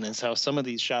again is how some of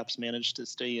these shops manage to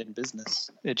stay in business.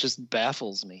 It just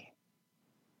baffles me,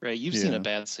 right? You've seen a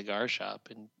bad cigar shop,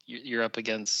 and you're up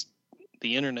against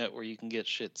the internet where you can get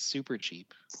shit super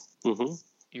cheap. Mm-hmm.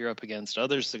 You're up against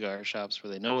other cigar shops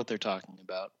where they know what they're talking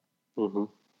about. Mm-hmm.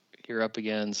 You're up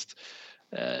against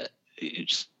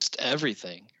just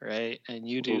everything, right? And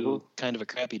you do kind of a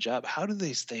crappy job. How do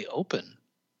they stay open?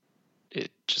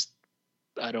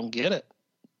 I don't get it.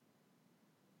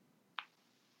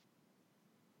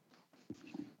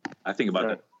 I think about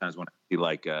that sometimes when I see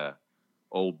like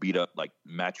old beat up like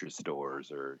mattress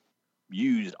stores or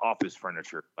used office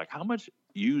furniture. Like, how much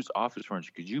used office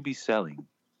furniture could you be selling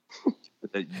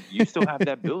that you still have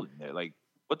that building there? Like,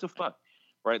 what the fuck,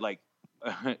 right? Like,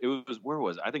 it was, where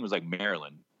was it? I think it was like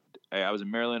Maryland. I was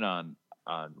in Maryland on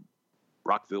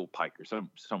Rockville Pike or some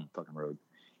fucking road,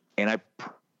 and I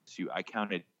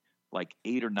counted like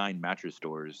 8 or 9 mattress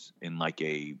stores in like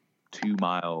a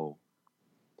 2-mile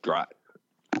drive.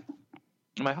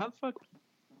 I'm like, how the fuck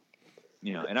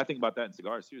You know, and I think about that in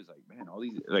cigars too. It's like, man, all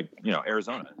these, like, you know,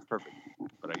 Arizona is perfect,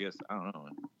 but I guess I don't know.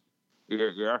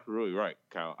 You're actually really right,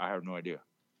 Kyle. I have no idea.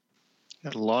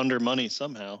 Got to launder money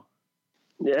somehow.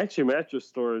 Yeah, actually, mattress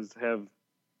stores have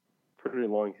pretty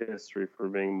long history for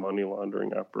being money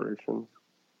laundering operations.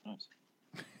 Nice.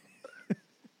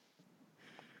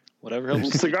 Whatever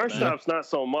helps. Cigar shops, not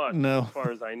so much, No. as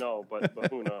far as I know, but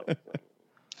who knows?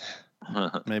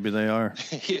 Maybe they are.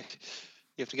 You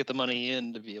have to get the money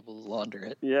in to be able to launder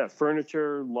it. Yeah,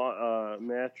 furniture,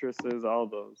 mattresses, all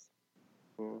those.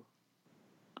 Yeah.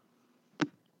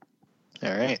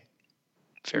 All right.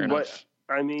 Fair enough.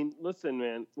 I mean, listen,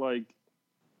 man, like,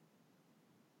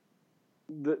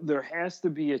 there has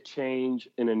to be a change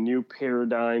in a new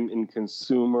paradigm in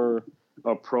consumer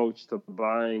approach to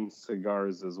buying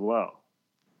cigars as well.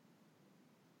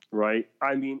 Right?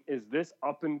 I mean, is this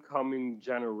up and coming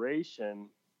generation,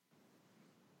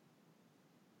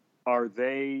 are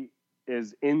they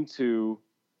as into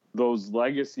those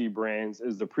legacy brands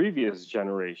as the previous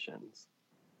generations?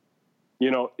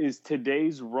 You know, is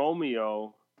today's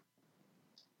Romeo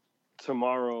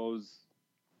tomorrow's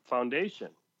Foundation?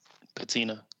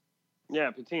 Patina.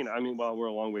 Yeah, Patina. I mean, well, we're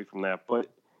a long way from that. But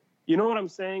you know what I'm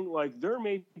saying? Like, there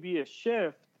may be a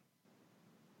shift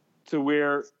to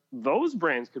where those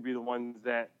brands could be the ones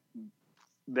that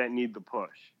need the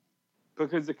push,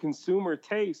 because the consumer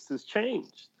taste has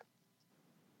changed.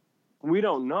 We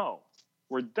don't know.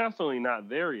 We're definitely not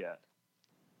there yet.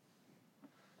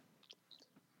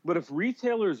 But if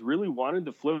retailers really wanted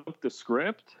to flip the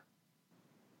script,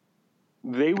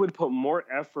 they would put more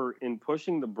effort in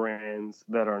pushing the brands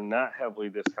that are not heavily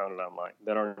discounted online,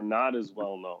 that are not as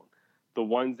well known. The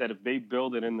ones that, if they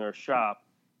build it in their shop,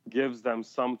 gives them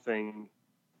something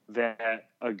that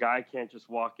a guy can't just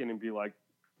walk in and be like,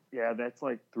 yeah, that's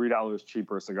like $3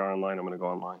 cheaper a cigar online. I'm going to go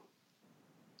online.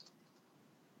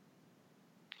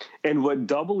 And what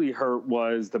doubly hurt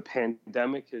was the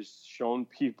pandemic has shown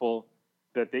people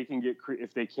that they can get,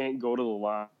 if they can't go to the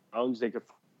lounge, they could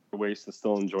find ways to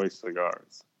still enjoy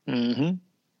cigars. Mm-hmm.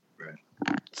 Right.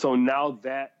 So now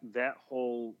that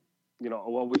whole, you know,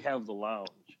 well, we have the lounge.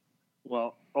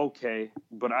 Well, okay,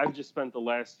 but I've just spent the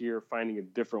last year finding a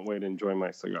different way to enjoy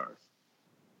my cigars.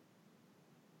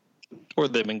 Or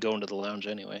they've been going to the lounge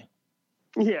anyway.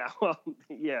 Yeah, well,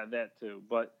 yeah, that too.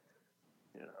 But,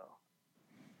 you know.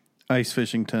 Ice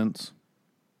fishing tents.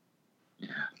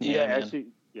 Yeah, actually,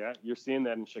 yeah, you're seeing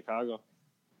that in Chicago.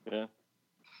 Yeah.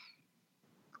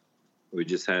 We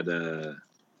just had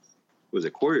was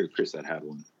it Corey or Chris that had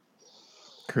one?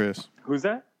 Chris. Who's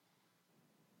that?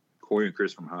 Corey and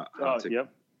Chris from Hot Ticket.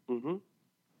 Yep. Mm-hmm.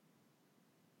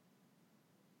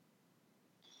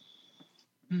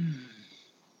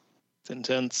 It's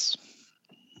intense.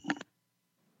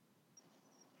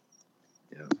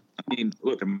 Yeah. I mean,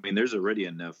 look, I mean, there's already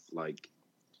enough, like,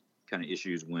 kind of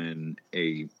issues when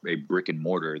a brick and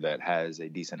mortar that has a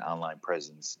decent online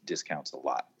presence discounts a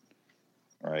lot.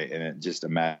 Right. And just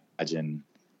imagine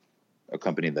a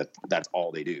company that's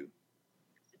all they do.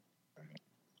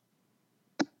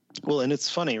 Well, and it's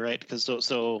funny, right? Because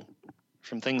so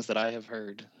from things that I have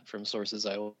heard from sources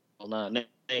I will not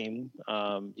name,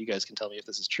 you guys can tell me if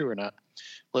this is true or not.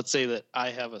 Let's say that I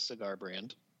have a cigar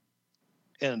brand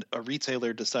and a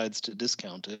retailer decides to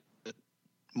discount it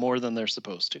more than they're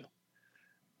supposed to.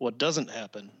 What doesn't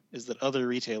happen is that other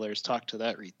retailers talk to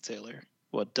that retailer.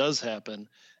 What does happen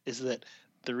is that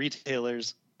the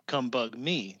retailers come bug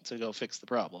me to go fix the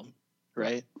problem,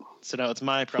 right? So now it's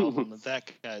my problem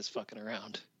that guy's fucking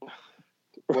around.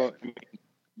 Well,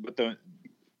 but the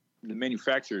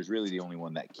manufacturer is really the only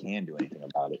one that can do anything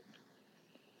about it,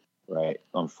 right?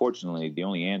 Unfortunately, the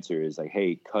only answer is like,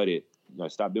 hey, cut it. You know,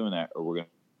 stop doing that, or we're going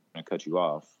to cut you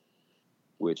off.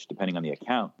 Which, depending on the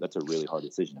account, that's a really hard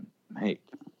decision to make,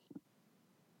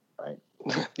 right?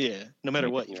 Yeah, no matter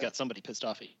what, you've got somebody pissed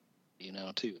off at you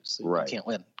now too, so right. You can't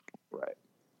win. Right.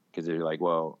 Because they're like,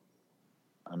 well,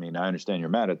 I mean, I understand you're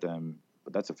mad at them,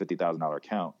 but that's a $50,000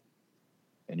 account,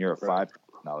 and you're a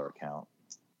 $5,000 account.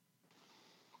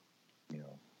 You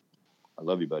know, I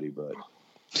love you, buddy, but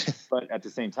at the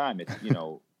same time, it's, you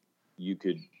know, you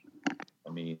could,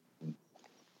 I mean,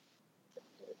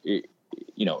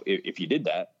 you know, if you did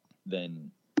that,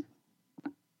 then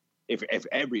if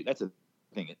that's a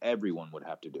thing, everyone would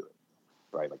have to do it,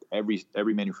 right? Like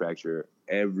every manufacturer,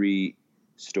 every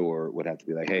store would have to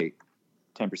be like, hey,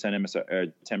 10%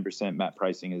 MSR, 10% MAP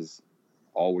pricing is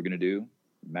all we're going to do,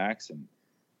 max. And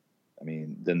I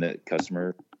mean, then the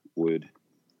customer would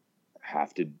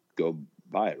have to go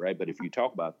buy it, right? But if you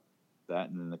talk about that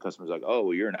and then the customer's like, oh,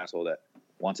 well, you're an asshole that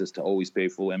wants us to always pay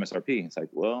full MSRP. It's like,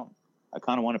 well, I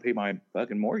kind of want to pay my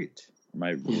fucking mortgage.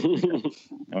 I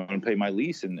want to pay my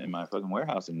lease in my fucking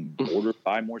warehouse and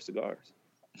buy more cigars.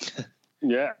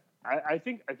 Yeah, I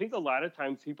think a lot of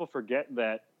times people forget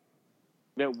that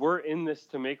we're in this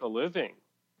to make a living.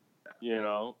 You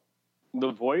know,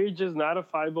 the Voyage is not a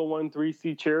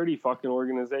 501(c)(3) charity fucking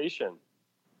organization.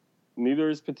 Neither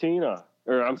is Patina,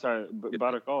 or I'm sorry,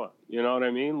 Baracoa. You know what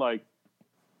I mean? Like,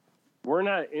 we're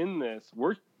not in this.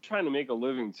 We're trying to make a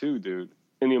living too, dude.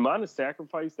 And the amount of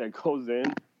sacrifice that goes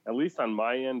in, at least on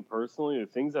my end personally, the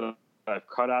things that I've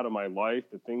cut out of my life,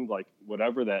 the things like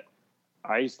whatever that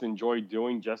I used to enjoy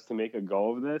doing just to make a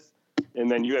go of this. And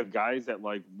then you have guys that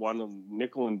like want to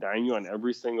nickel and dime you on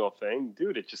every single thing.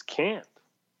 Dude, it just can't.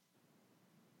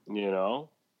 You know?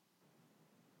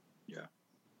 Yeah.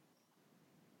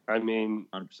 I mean,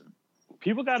 100%.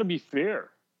 People got to be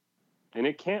fair. And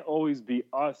it can't always be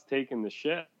us taking the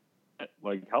shit.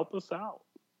 Like, help us out.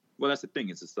 Well, that's the thing.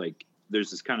 It's just like, there's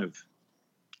this kind of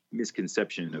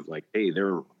misconception of like, hey,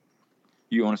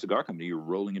 you own a cigar company, you're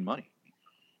rolling in money.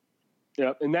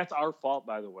 Yeah, and that's our fault,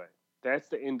 by the way. That's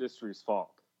the industry's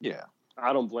fault. Yeah.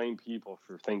 I don't blame people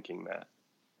for thinking that.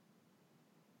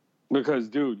 Because,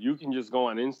 dude, you can just go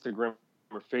on Instagram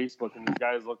or Facebook and these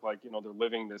guys look like, they're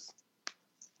living this,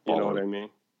 you know what I mean?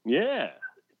 Yeah.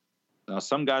 Now,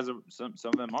 some guys are, some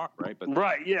of them are, right? But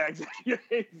right, yeah,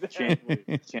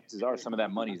 exactly. Chances are some of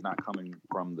that money is not coming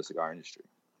from the cigar industry.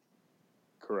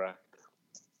 Correct.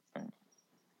 Okay.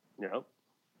 Yep.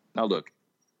 Now, look,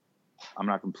 I'm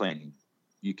not complaining.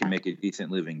 You can make a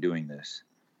decent living doing this.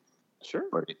 Sure.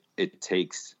 But it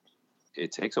takes a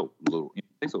little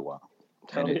while.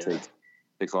 And it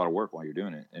takes a lot of work while you're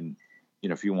doing it. And,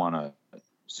 if you want to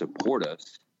support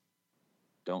us,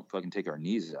 don't fucking take our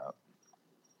knees out.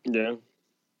 Yeah.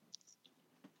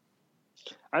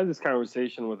 I had this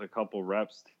conversation with a couple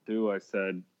reps too. I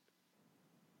said,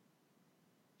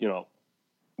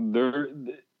 they're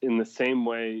in the same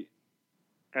way.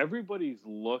 Everybody's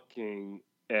looking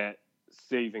at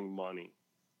saving money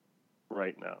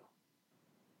right now.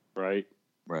 Right?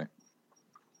 Right.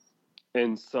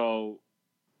 And so,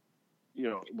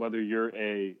 whether you're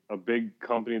a big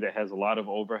company that has a lot of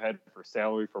overhead for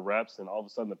salary for reps, and all of a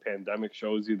sudden the pandemic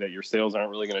shows you that your sales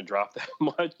aren't really going to drop that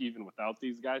much even without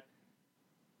these guys,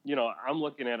 I'm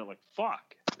looking at it like,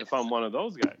 fuck, if I'm one of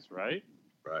those guys, right?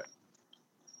 Right.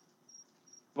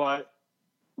 But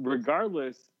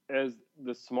regardless, as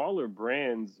the smaller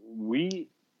brands, we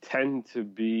tend to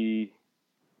be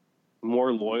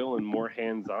more loyal and more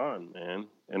hands-on, man,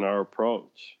 in our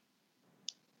approach.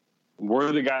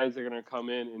 We're the guys that are going to come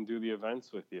in and do the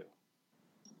events with you.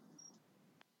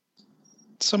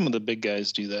 Some of the big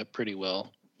guys do that pretty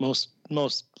well. Most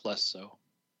less so.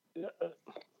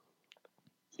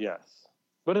 Yes.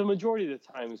 But the majority of the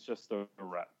time, it's just a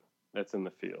rep that's in the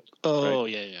field. Oh,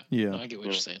 right? yeah. No, I get what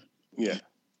you're saying. Yeah.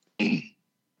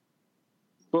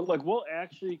 But, we'll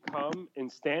actually come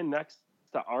and stand next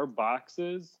to our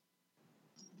boxes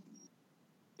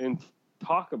and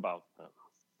talk about them.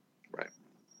 Right.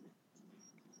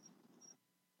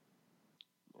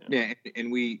 Yeah,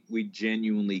 and we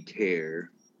genuinely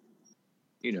care,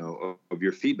 of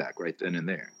your feedback right then and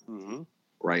there. Mm-hmm.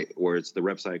 Right, where it's the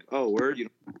reps like, oh, where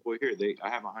well, here I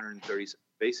have 130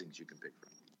 facings you can pick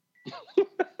from.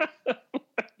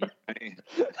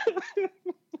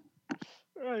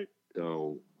 Right.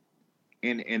 So,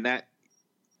 and that,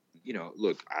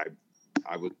 look,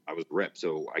 I was a rep,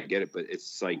 so I get it, but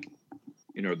it's like,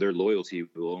 their loyalty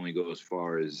will only go as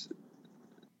far as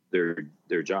their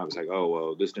job. It's like, oh,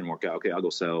 well, this didn't work out. Okay, I'll go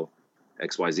sell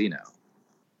XYZ now.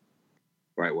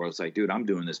 Right, where it's like, dude, I'm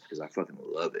doing this because I fucking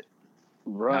love it.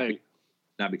 Right.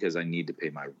 Not because I need to pay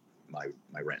my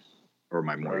rent or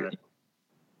my mortgage. Right.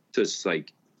 So it's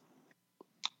like,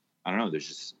 I don't know, there's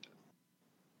just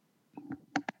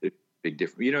a big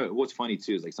difference. What's funny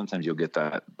too is like sometimes you'll get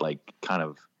that like kind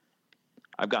of,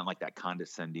 I've gotten like that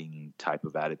condescending type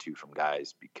of attitude from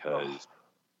guys because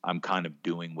I'm kind of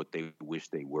doing what they wish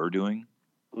they were doing.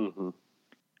 Mm-hmm.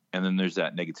 And then there's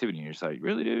that negativity and you're just like,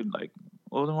 really, dude? Like,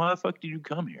 well, then why the fuck did you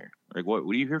come here? Like, what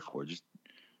are you here for? Just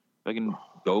fucking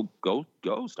go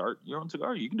start your own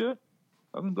cigar. You can do it.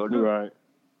 Fucking go do it. Right.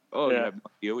 Oh, yeah. You have no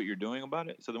idea what you're doing about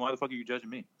it? So then why the fuck are you judging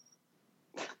me?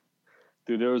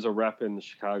 Dude, there was a rep in the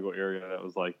Chicago area that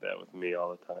was like that with me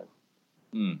all the time.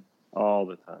 Mm. All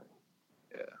the time.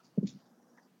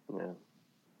 Yeah.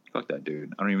 Fuck that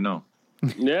dude. I don't even know.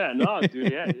 Yeah, no,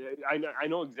 dude. Yeah, I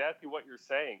know exactly what you're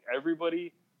saying.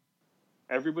 Everybody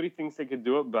thinks they could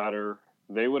do it better.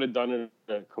 They would have done it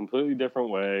a completely different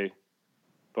way.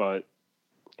 But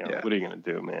what are you gonna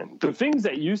do, man? The things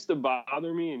that used to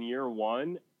bother me in year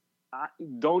one,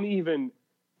 don't even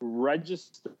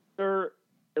register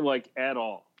like at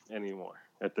all anymore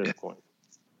at this point.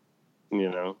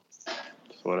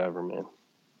 Just whatever, man.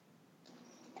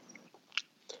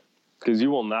 Because you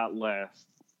will not last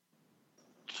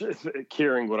just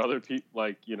caring what other people,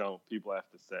 people have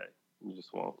to say. You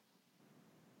just won't.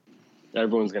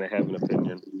 Everyone's going to have an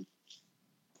opinion.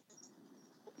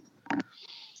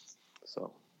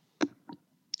 So.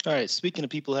 All right, speaking of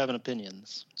people having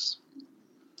opinions,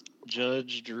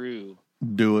 Judge Drew.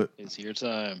 Do it. It's your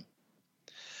time.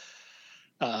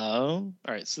 All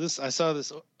right, so I saw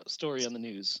this story on the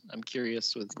news. I'm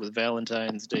curious with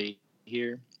Valentine's Day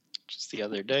here, just the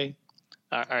other day.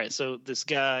 All right, so this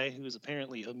guy who is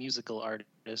apparently a musical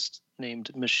artist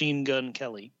named Machine Gun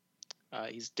Kelly,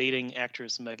 he's dating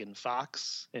actress Megan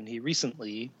Fox, and he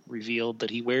recently revealed that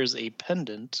he wears a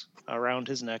pendant around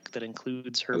his neck that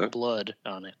includes her blood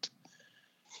on it.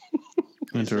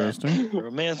 Interesting.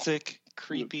 Romantic,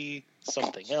 creepy,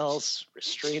 something else,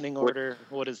 restraining order.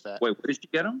 What is that? Wait, what did she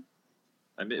get him?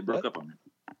 It broke up on me.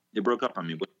 It broke up on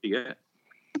me. What did she get?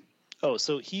 Oh,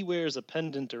 so he wears a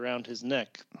pendant around his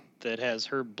neck that has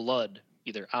her blood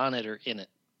either on it or in it.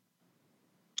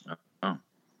 Oh.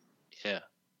 Yeah.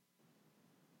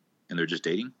 And they're just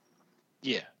dating?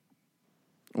 Yeah.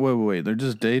 Wait. They're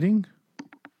just dating?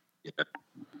 Yeah.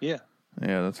 Yeah.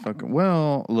 Yeah, that's fucking...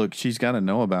 Well, look, she's got to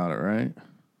know about it, right?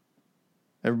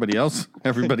 Everybody else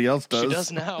does. She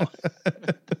does now.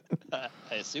 I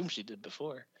assume she did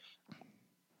before.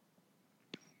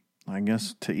 I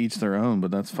guess to each their own, but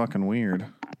that's fucking weird.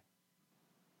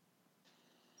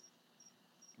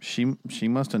 She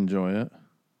must enjoy it.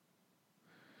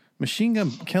 Machine Gun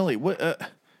Kelly,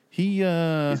 what? He's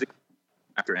after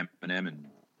Eminem, and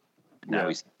now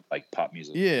he's like pop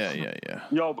music. Yeah.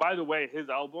 Yo, by the way, his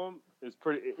album is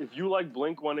pretty. If you like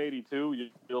Blink 182,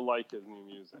 you'll like his new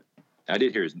music. I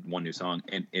did hear his one new song,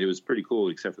 and it was pretty cool,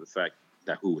 except for the fact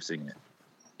that who was singing it.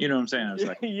 You know what I'm saying? I was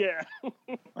like, yeah.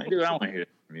 Like, dude, I don't want to hear it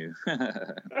from you.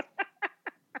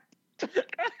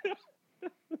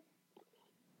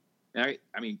 I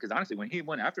mean, because honestly, when he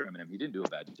went after Eminem, he didn't do a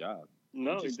bad job.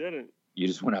 No, he didn't. You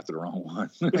just went after the wrong one.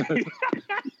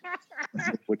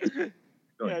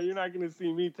 Yeah, you're not going to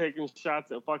see me taking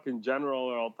shots at fucking General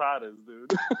or Altadas,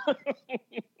 dude.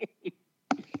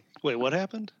 Wait, what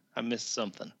happened? I missed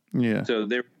something. Yeah. So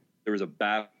there was a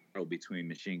battle between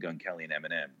Machine Gun Kelly and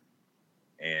Eminem.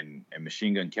 And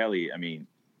Machine Gun Kelly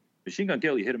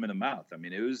hit him in the mouth. I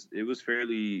mean, it was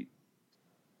fairly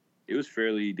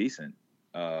decent.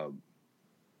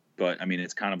 But I mean,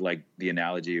 it's kind of like the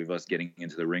analogy of us getting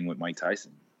into the ring with Mike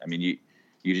Tyson. I mean,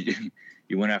 you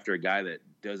went after a guy that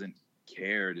doesn't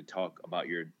care to talk about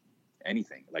your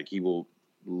anything. Like, he will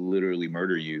literally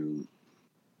murder you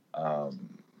on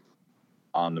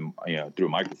the through a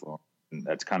microphone. And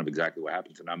that's kind of exactly what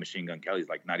happened. So now Machine Gun Kelly's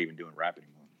like not even doing rap anymore.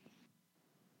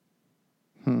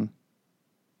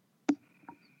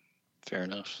 Fair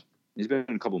enough. He's been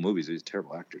in a couple of movies. He's a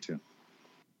terrible actor too.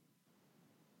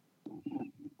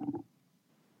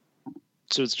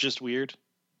 So it's just weird.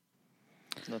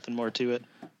 Nothing more to it.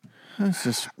 It's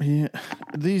just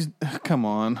these. Come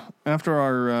on, after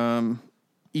our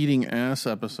eating ass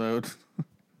episode,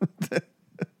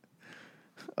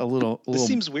 a little. This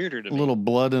seems weirder to me. A little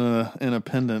blood in a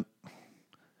pendant.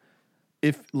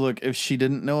 If she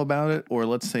didn't know about it, or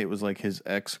let's say it was like his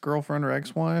ex-girlfriend or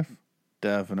ex-wife,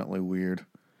 definitely weird.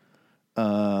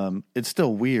 It's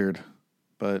still weird,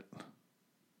 but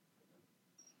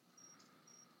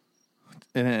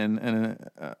and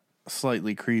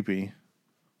slightly creepy.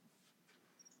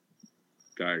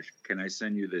 Guys, can I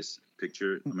send you this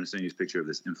picture? I'm going to send you this picture of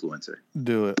this influencer.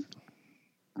 Do it.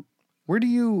 Where do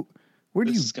you?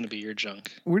 This is going to be your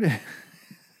junk.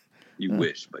 You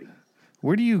wish, buddy.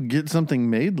 Where do you get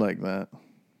something made like that?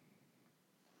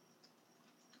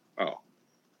 Oh,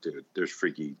 dude, there's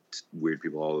freaky, weird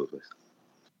people all over the place.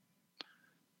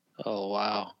 Oh,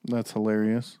 wow. That's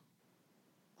hilarious.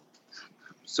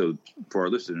 So, for our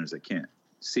listeners that can't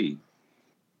see,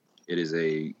 it is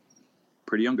a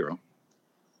pretty young girl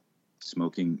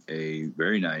smoking a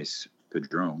very nice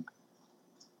Padron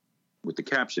with the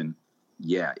caption,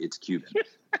 "Yeah, it's Cuban."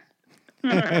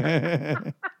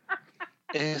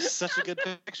 It's such a good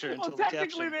picture until the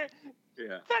caption.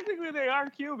 Technically, they are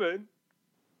Cuban.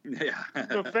 Yeah.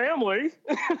 The family.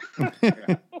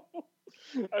 Yeah.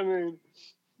 I mean.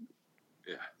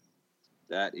 Yeah.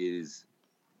 That is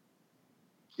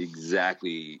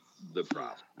exactly the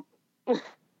problem.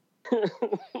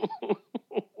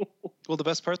 Well, the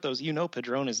best part, though, is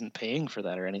Padron isn't paying for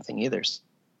that or anything either.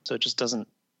 So it just doesn't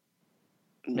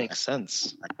make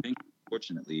sense. I think,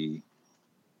 fortunately,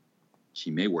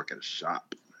 she may work at a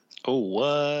shop. Oh,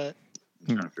 what? I'm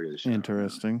trying to figure this shit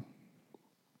Interesting.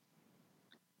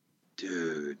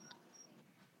 Dude.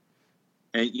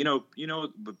 And you know,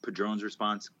 Padron's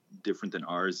response, different than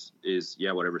ours, is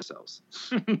yeah, whatever sells.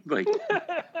 Like,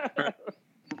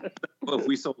 well, if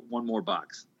we sold one more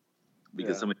box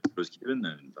because somebody was given,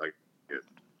 then like, good.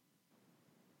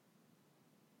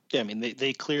 Yeah, I mean,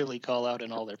 they clearly call out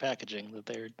in all their packaging that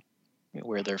they're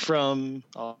where they're from,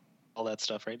 all that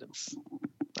stuff, right? It's,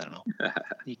 I don't know.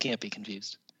 You can't be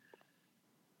confused.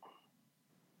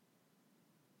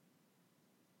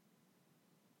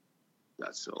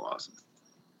 That's so awesome.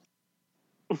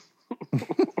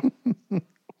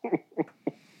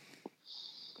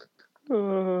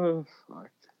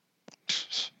 Fuck.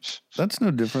 That's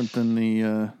no different than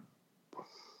the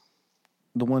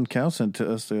one Cal sent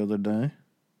to us the other day.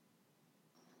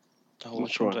 Oh,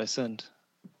 which one did I send?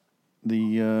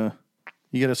 You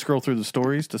got to scroll through the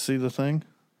stories to see the thing.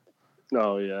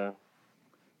 Oh yeah,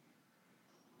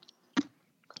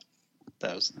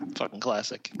 that was fucking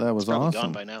classic. That was it's probably awesome.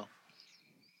 Gone by now.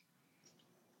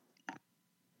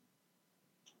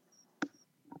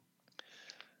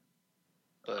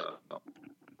 But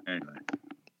anyway,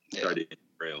 yeah. Started in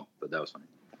rail, but that was funny.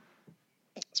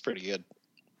 It's pretty good.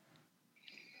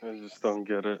 I just don't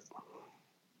get it.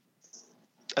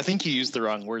 I think you used the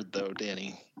wrong word though,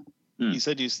 Danny. You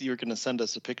said you were going to send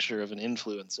us a picture of an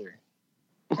influencer.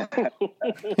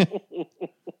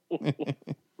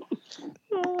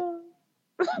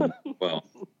 Well,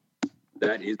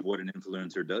 that is what an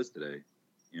influencer does today.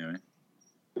 You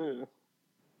know?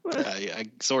 I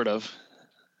sort of.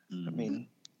 I mean,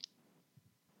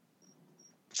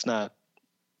 it's not.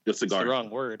 It's the wrong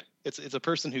word. It's a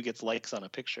person who gets likes on a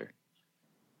picture.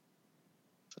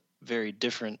 It's a very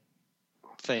different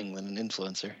thing than an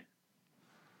influencer.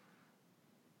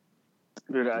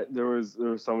 Dude, there was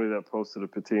somebody that posted a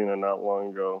patina not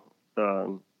long ago,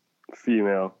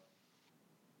 female,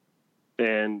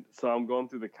 and so I'm going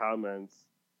through the comments,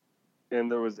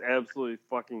 and there was absolutely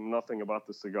fucking nothing about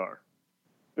the cigar.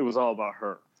 It was all about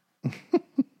her.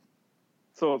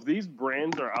 So if these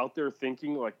brands are out there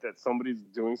thinking like that somebody's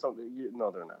doing something,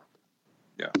 no, they're not.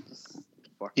 Yeah.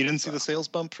 You didn't see the sales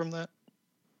bump from that?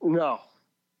 No,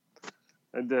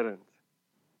 I didn't.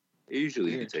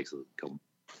 Usually it takes a couple.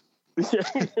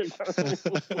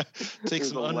 Take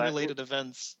some unrelated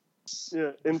events.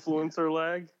 Yeah, influencer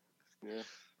lag. Yeah.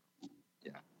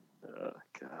 Oh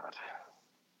God.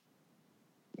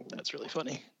 That's really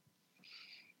funny.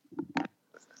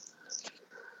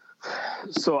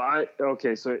 So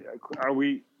so are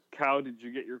we? Cal, did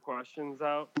you get your questions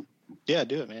out? Yeah,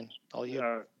 do it, man. All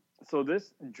you. So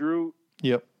this, Drew.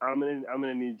 Yep. I'm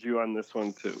gonna need you on this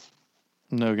one too.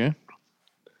 Okay.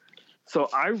 So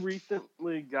I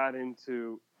recently got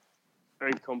into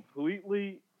a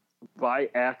completely by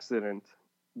accident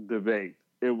debate.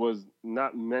 It was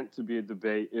not meant to be a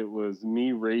debate. It was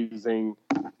me raising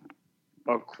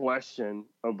a question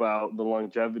about the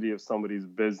longevity of somebody's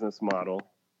business model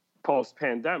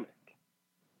post-pandemic.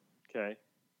 Okay.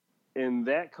 And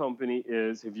that company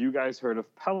is, have you guys heard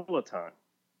of Peloton?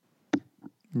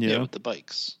 Yeah, with the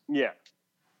bikes. Yeah.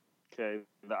 Okay.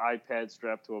 The iPad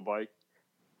strapped to a bike.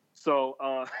 So,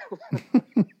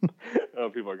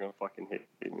 people are going to fucking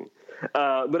hate me.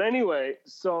 But anyway,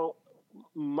 so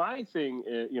my thing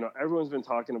is, everyone's been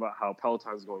talking about how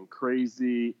Peloton's going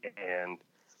crazy and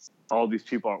all these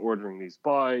people are ordering these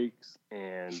bikes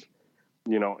and,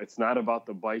 it's not about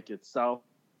the bike itself.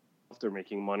 They're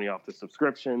making money off the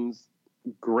subscriptions.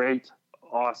 Great.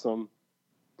 Awesome.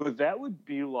 But that would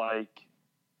be like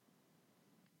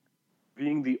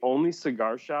being the only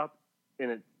cigar shop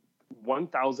in a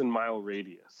 1,000-mile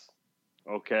radius.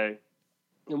 Okay?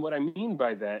 And what I mean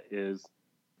by that is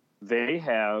they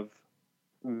have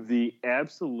the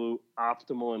absolute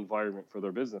optimal environment for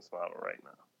their business model right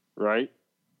now. Right?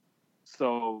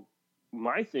 So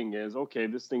my thing is, okay,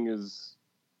 this thing is,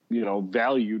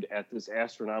 valued at this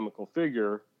astronomical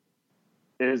figure.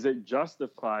 Is it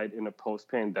justified in a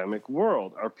post-pandemic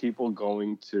world? Are people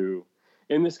going to,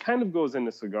 and this kind of goes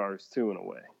into cigars too, in a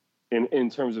way, in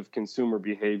terms of consumer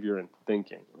behavior and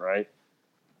thinking, right?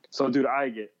 So, dude, I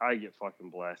get fucking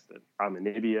blasted. I'm an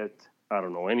idiot. I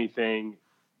don't know anything.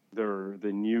 They're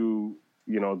the new,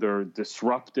 they're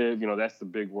disruptive. That's the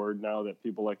big word now that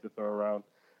people like to throw around.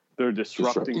 They're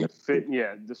disrupting the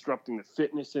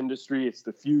fitness industry. It's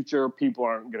the future. People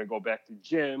aren't going to go back to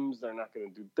gyms. They're not going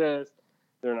to do this.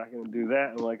 They're not going to do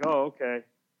that. I'm like, oh, okay.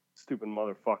 Stupid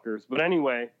motherfuckers. But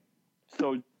anyway,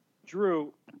 so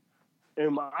Drew,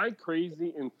 am I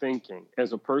crazy in thinking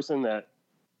as a person that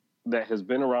has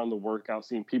been around the workout,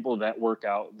 seeing people that work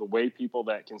out, the way people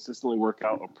that consistently work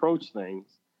out approach things,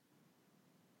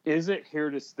 is it here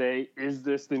to stay? Is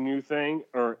this the new thing?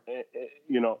 Or,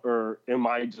 or am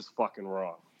I just fucking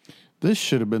wrong? This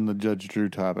should have been the Judge Drew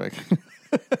topic.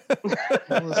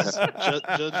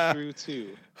 Judge Drew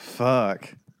too.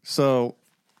 Fuck. So,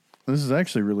 this is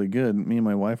actually really good. Me and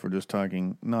my wife were just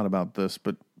talking, not about this,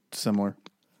 but similar.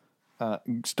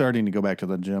 Starting to go back to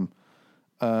the gym.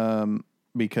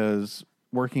 Because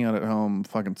working out at home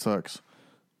fucking sucks.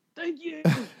 Thank you.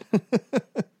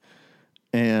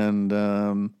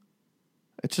 And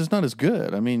it's just not as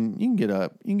good. I mean, you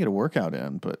can get a workout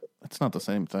in, but it's not the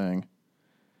same thing.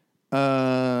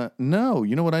 No,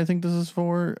 you know what I think this is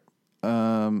for?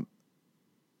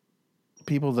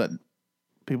 People that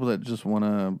just want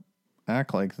to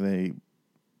act like they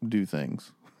do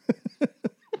things.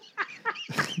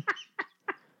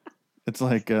 It's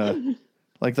like that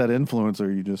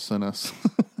influencer you just sent us.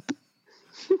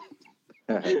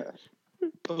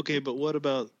 Okay, but what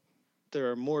about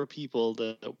there are more people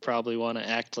that probably want to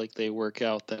act like they work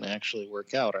out than actually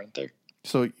work out, aren't there?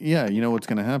 So, yeah, you know what's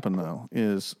going to happen, though,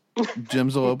 is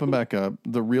gyms will open back up.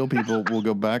 The real people will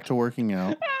go back to working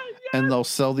out, and they'll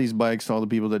sell these bikes to all the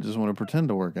people that just want to pretend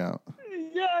to work out.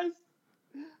 Yes.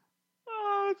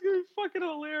 Oh, it's going to be fucking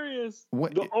hilarious. The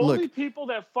Look, only people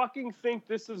that fucking think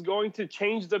this is going to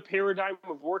change the paradigm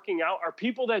of working out are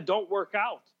people that don't work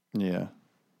out. Yeah.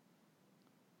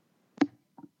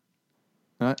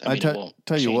 I mean, it won't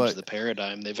tell you change what. the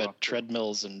paradigm. They've had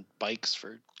treadmills and bikes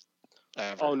for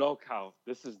ever. Oh, no, Kyle.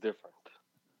 This is different.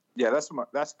 Yeah, that's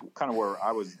kind of where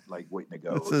I was like waiting to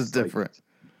go. This is different.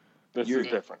 This is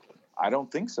different. I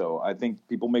don't think so. I think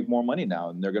people make more money now,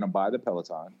 and they're going to buy the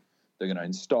Peloton. They're going to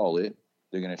install it.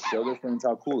 They're going to show their friends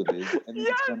how cool it is. And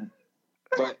it's gonna,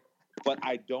 but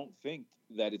I don't think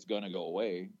that it's going to go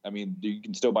away. I mean, you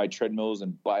can still buy treadmills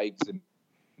and bikes and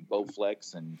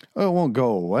Bowflex and. Oh, it won't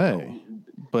go away.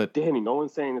 But Danny, no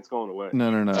one's saying it's going away.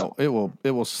 No. It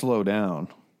will slow down.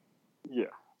 Yeah.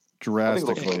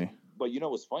 Drastically. But you know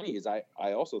what's funny is I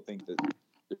also think that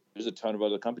there's a ton of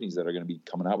other companies that are going to be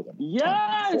coming out with them.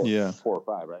 Yes. 4 or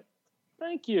 5, right?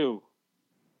 Thank you.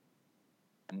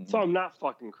 Mm-hmm. So I'm not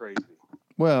fucking crazy.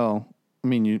 Well, I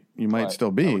mean, you might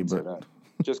still be, but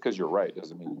just because you're right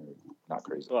doesn't mean you're not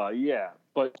crazy. Yeah,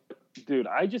 but dude,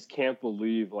 I just can't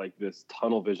believe like this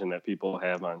tunnel vision that people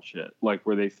have on shit. Like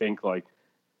where they think like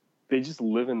they just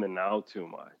live in the now too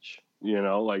much. You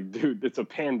know, like dude, it's a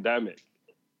pandemic.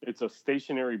 It's a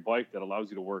stationary bike that allows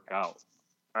you to work out.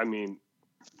 I mean,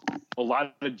 a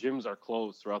lot of gyms are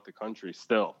closed throughout the country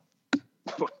still.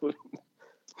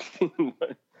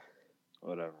 Whatever,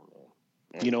 man.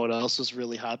 You know what else was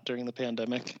really hot during the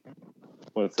pandemic?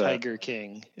 What's that? Tiger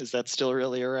King. Is that still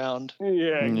really around?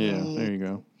 Yeah. Yeah, there you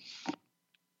go.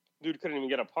 Dude couldn't even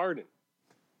get a pardon.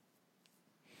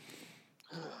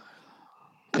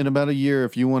 In about a year,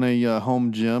 if you want a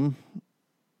home gym,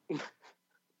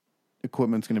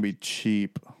 equipment's going to be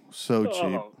cheap. So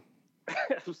cheap.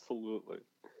 Absolutely.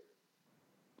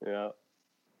 Yeah.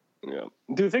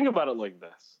 Dude, think about it like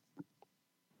this.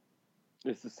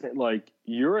 It's the same, like,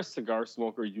 you're a cigar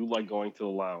smoker. You like going to the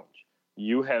lounge.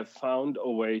 You have found a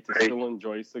way to still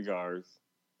enjoy cigars,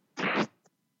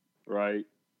 right?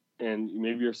 And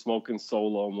maybe you're smoking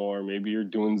solo more. Maybe you're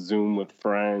doing Zoom with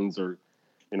friends or,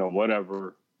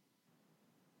 whatever.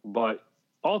 But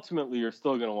ultimately, you're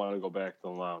still going to want to go back to the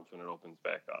lounge when it opens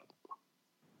back up,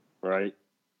 right?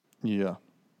 Yeah.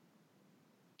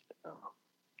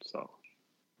 So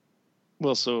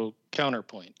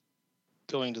counterpoint.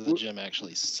 Going to the gym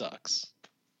actually sucks.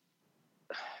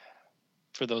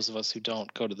 For those of us who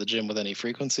don't go to the gym with any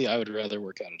frequency, I would rather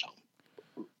work out at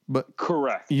home. But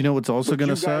correct. You know what's also going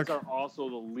to suck? You guys are also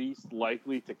the least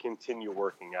likely to continue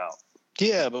working out.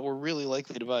 Yeah, but we're really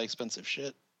likely to buy expensive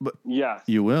shit. But yes,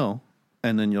 you will,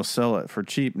 and then you'll sell it for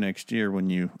cheap next year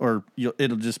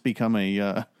it'll just become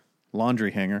a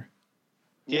laundry hanger.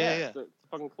 Yeah. It's a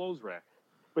fucking clothes rack.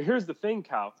 But here's the thing,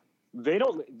 Cal.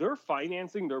 They're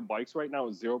financing their bikes right now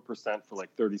at 0% for like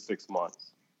 36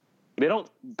 months. They don't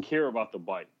care about the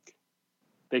bike.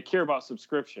 They care about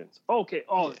subscriptions. Okay,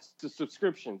 it's the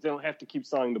subscriptions. They don't have to keep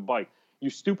selling the bike. You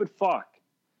stupid fuck.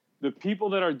 The people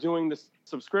that are doing the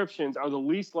subscriptions are the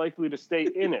least likely to stay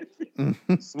in it.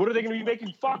 What are they going to be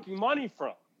making fucking money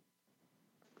from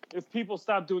if people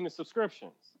stop doing the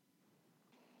subscriptions?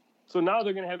 So now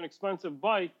they're going to have an expensive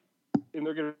bike, and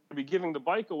they're going to be giving the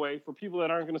bike away for people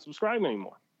that aren't going to subscribe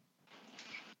anymore.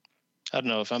 I don't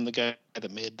know if I'm the guy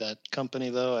that made that company,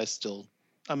 though.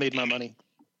 I made my money.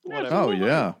 Whatever. Oh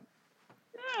yeah.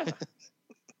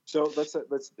 So let's.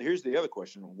 Here's the other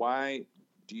question: why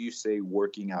do you say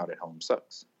working out at home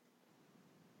sucks?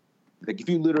 Like if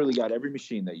you literally got every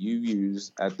machine that you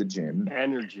use at the gym,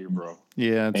 Energy, bro.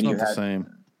 Yeah, it's And not you the had- same.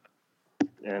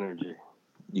 Energy.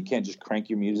 you can't just crank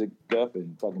your music up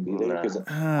and fucking be there. Because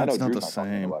I know It's not Drew's the not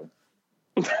talking same. about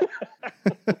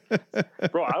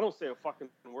it. Bro, I don't say a fucking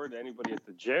word to anybody at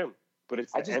the gym, but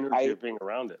it's the energy of being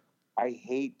around it. I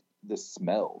hate the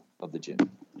smell of the gym.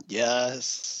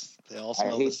 Yes, they all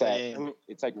smell hate the same. that.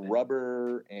 It's like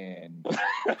rubber and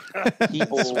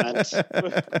People sweat.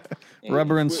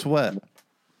 Rubber and sweat.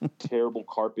 terrible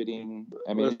carpeting.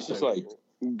 I mean, it's just like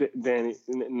Danny,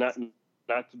 not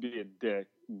to be a dick,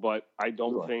 but I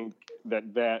don't think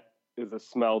that is a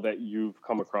smell that you've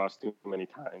come across too many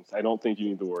times. I don't think you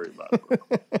need to worry about it.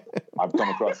 I've come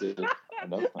across it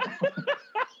enough times.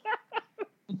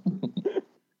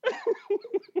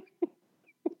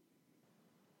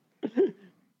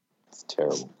 It's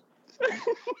terrible.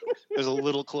 There's a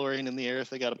little chlorine in the air if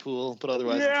they got a pool, but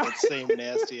otherwise it's that same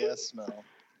nasty ass smell.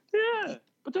 Yeah,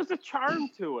 but there's a charm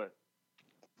to it.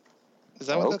 Is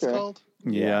that what that's called?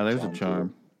 Yeah, there's a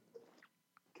charm.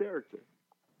 Character.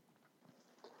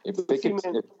 If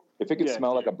it could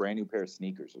smell like a brand new pair of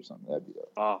sneakers or something, that'd be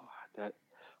dope. Oh, that.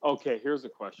 Okay, here's a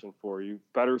question for you.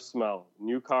 Better smell,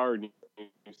 new car or new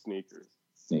sneakers?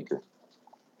 Sneaker.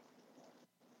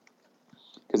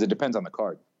 Because it depends on the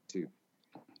card too.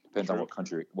 Depends on what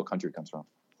country it comes from.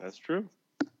 That's true.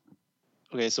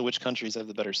 Okay, so which countries have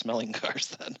the better smelling cars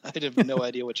then? I have no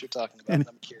idea what you're talking about, and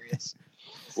I'm curious.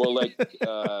 Well, it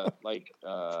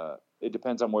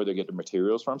depends on where they get the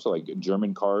materials from. So, like,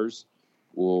 German cars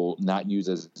will not use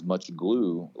as much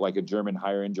glue. Like a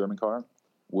higher end German car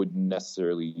wouldn't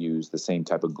necessarily use the same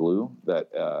type of glue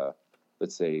that,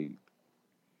 let's say,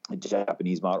 a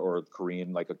Japanese model or a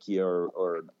Korean, like a Kia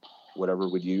or whatever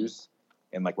would use.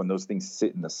 And like when those things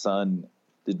sit in the sun,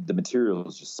 the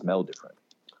materials just smell different.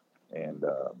 And,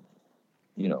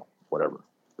 whatever.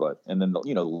 And then,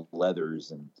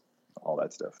 leathers and all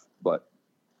that stuff. But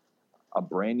a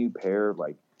brand new pair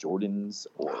like Jordans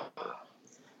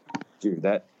dude,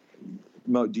 I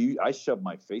shove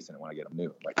my face in it when I get them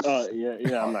new. Like,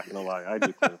 yeah, I'm not going to lie. I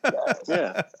do too.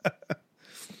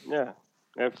 Yeah,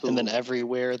 absolutely. And then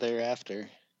everywhere thereafter.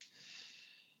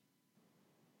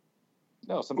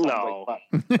 No, sometimes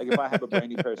if I have a brand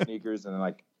new pair of sneakers and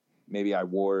like maybe I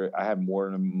haven't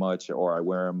worn them much, or I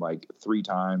wear them like 3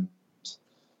 times,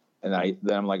 and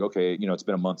then I'm like, okay, it's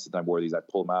been a month since I wore these. I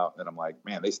pull them out and I'm like,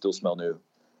 man, they still smell new.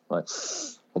 I'm like,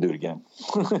 I'll do it again.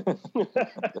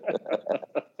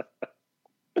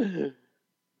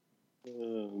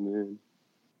 Oh man,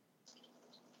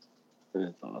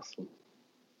 that's awesome.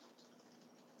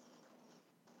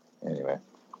 Anyway.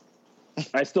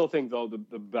 I still think, though,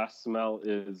 the best smell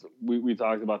is, we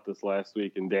talked about this last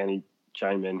week, and Danny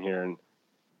chimed in here, and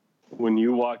when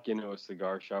you walk into a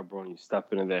cigar shop, bro, and you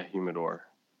step into that humidor.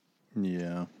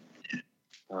 Yeah.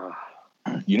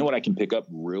 You know what I can pick up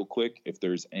real quick? If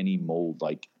there's any mold,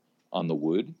 like, on the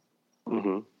wood,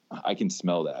 I can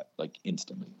smell that, like,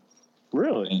 instantly.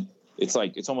 Really? And it's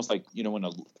almost like, when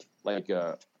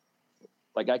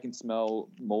I can smell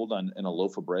mold in a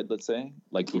loaf of bread, let's say,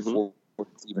 like, before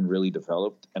it's even really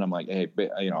developed, and I'm like, hey,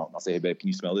 I'll say, hey, babe, can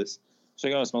you smell this? She's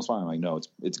like, oh, it smells fine. I'm like, no,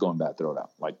 it's going bad. Throw it out.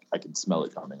 Like, I can smell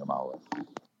it coming a mile away.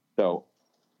 So,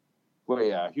 well,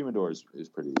 yeah, humidor is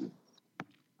pretty.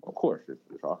 Of course,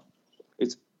 it's awesome.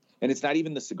 It's not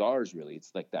even the cigars really.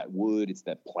 It's like that wood. It's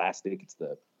that plastic. It's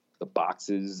the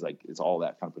boxes. Like, it's all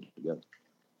that kind of put together.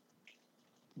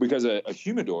 Because a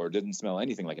humidor doesn't smell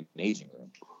anything like an aging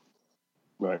room,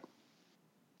 right?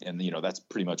 And that's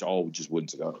pretty much all just wooden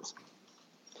cigars.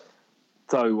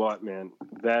 Tell you what, man,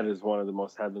 that is one of the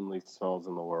most heavenly smells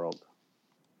in the world.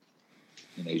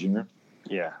 An aging room?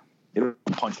 Yeah. It'll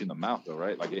punch you in the mouth, though,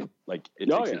 right? It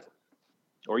takes it.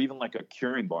 Or even like a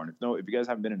curing barn. If you guys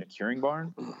haven't been in a curing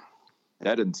barn,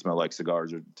 that doesn't smell like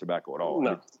cigars or tobacco at all.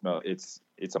 No. It's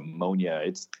ammonia.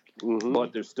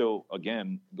 But there's still,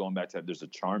 again, going back to that, there's a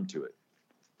charm to it.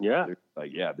 Yeah.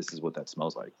 Like, this is what that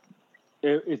smells like.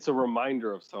 It's a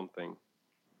reminder of something.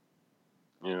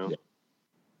 Yeah.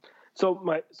 So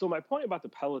my point about the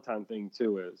Peloton thing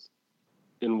too is,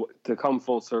 to come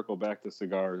full circle back to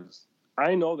cigars,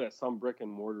 I know that some brick and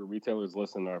mortar retailers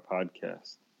listen to our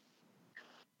podcast,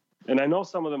 and I know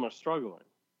some of them are struggling.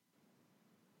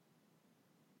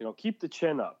 Keep the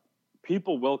chin up.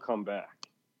 People will come back.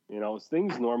 As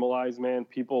things normalize, man,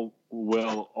 people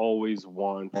will always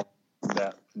want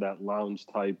that lounge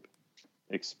type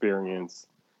experience.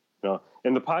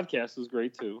 And the podcast is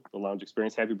great too, the lounge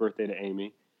experience. Happy birthday to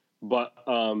Amy. But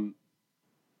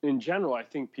in general, I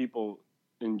think people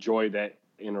enjoy that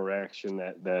interaction,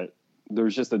 that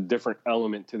there's just a different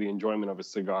element to the enjoyment of a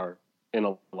cigar in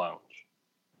a lounge.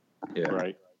 Yeah.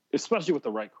 Right. Especially with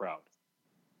the right crowd.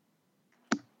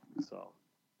 So,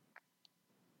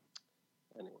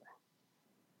 anyway.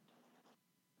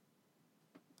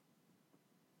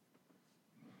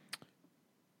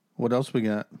 What else we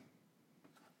got?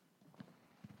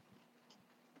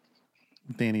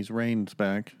 Danny's Rain's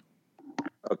back.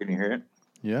 Oh, can you hear it?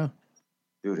 Yeah.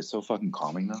 Dude, it's so fucking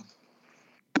calming though.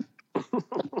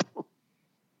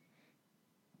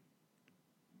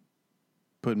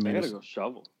 Putting I me gotta go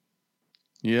shovel.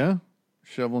 Yeah?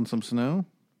 Shoveling some snow?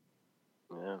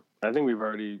 Yeah. I think we've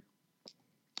already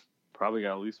probably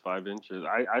got at least 5 inches.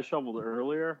 I shoveled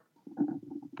earlier,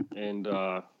 and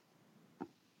I'm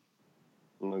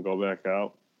going to go back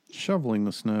out. Shoveling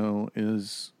the snow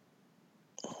is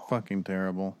fucking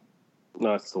terrible.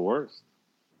 No, it's the worst.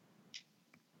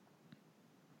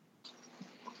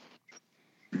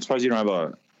 I'm surprised you don't have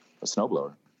a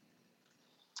snowblower.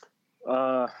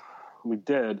 We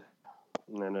did,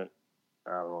 and then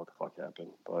I don't know what the fuck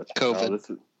happened, but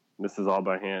COVID. This is all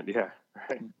by hand. Yeah,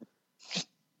 right. Dude,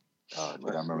 I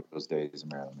remember those days in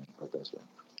Maryland. Put this way.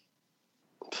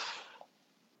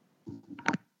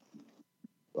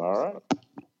 All right.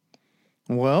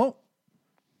 Well,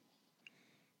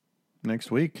 next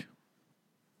week.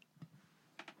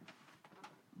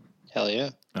 Hell yeah.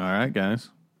 All right, guys.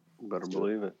 Better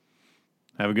believe it.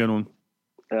 Have a good one.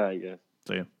 I guess.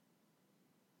 See ya.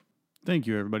 Thank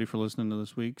you, everybody, for listening to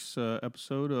this week's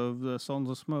episode of the Sultans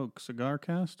of Smoke Cigar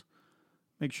Cast.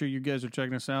 Make sure you guys are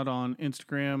checking us out on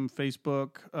Instagram,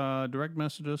 Facebook, direct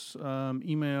message us,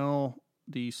 email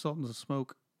the Sultans of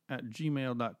Smoke at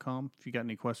gmail.com if you got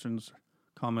any questions,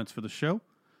 comments for the show.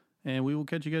 And we will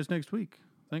catch you guys next week.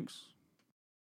 Thanks.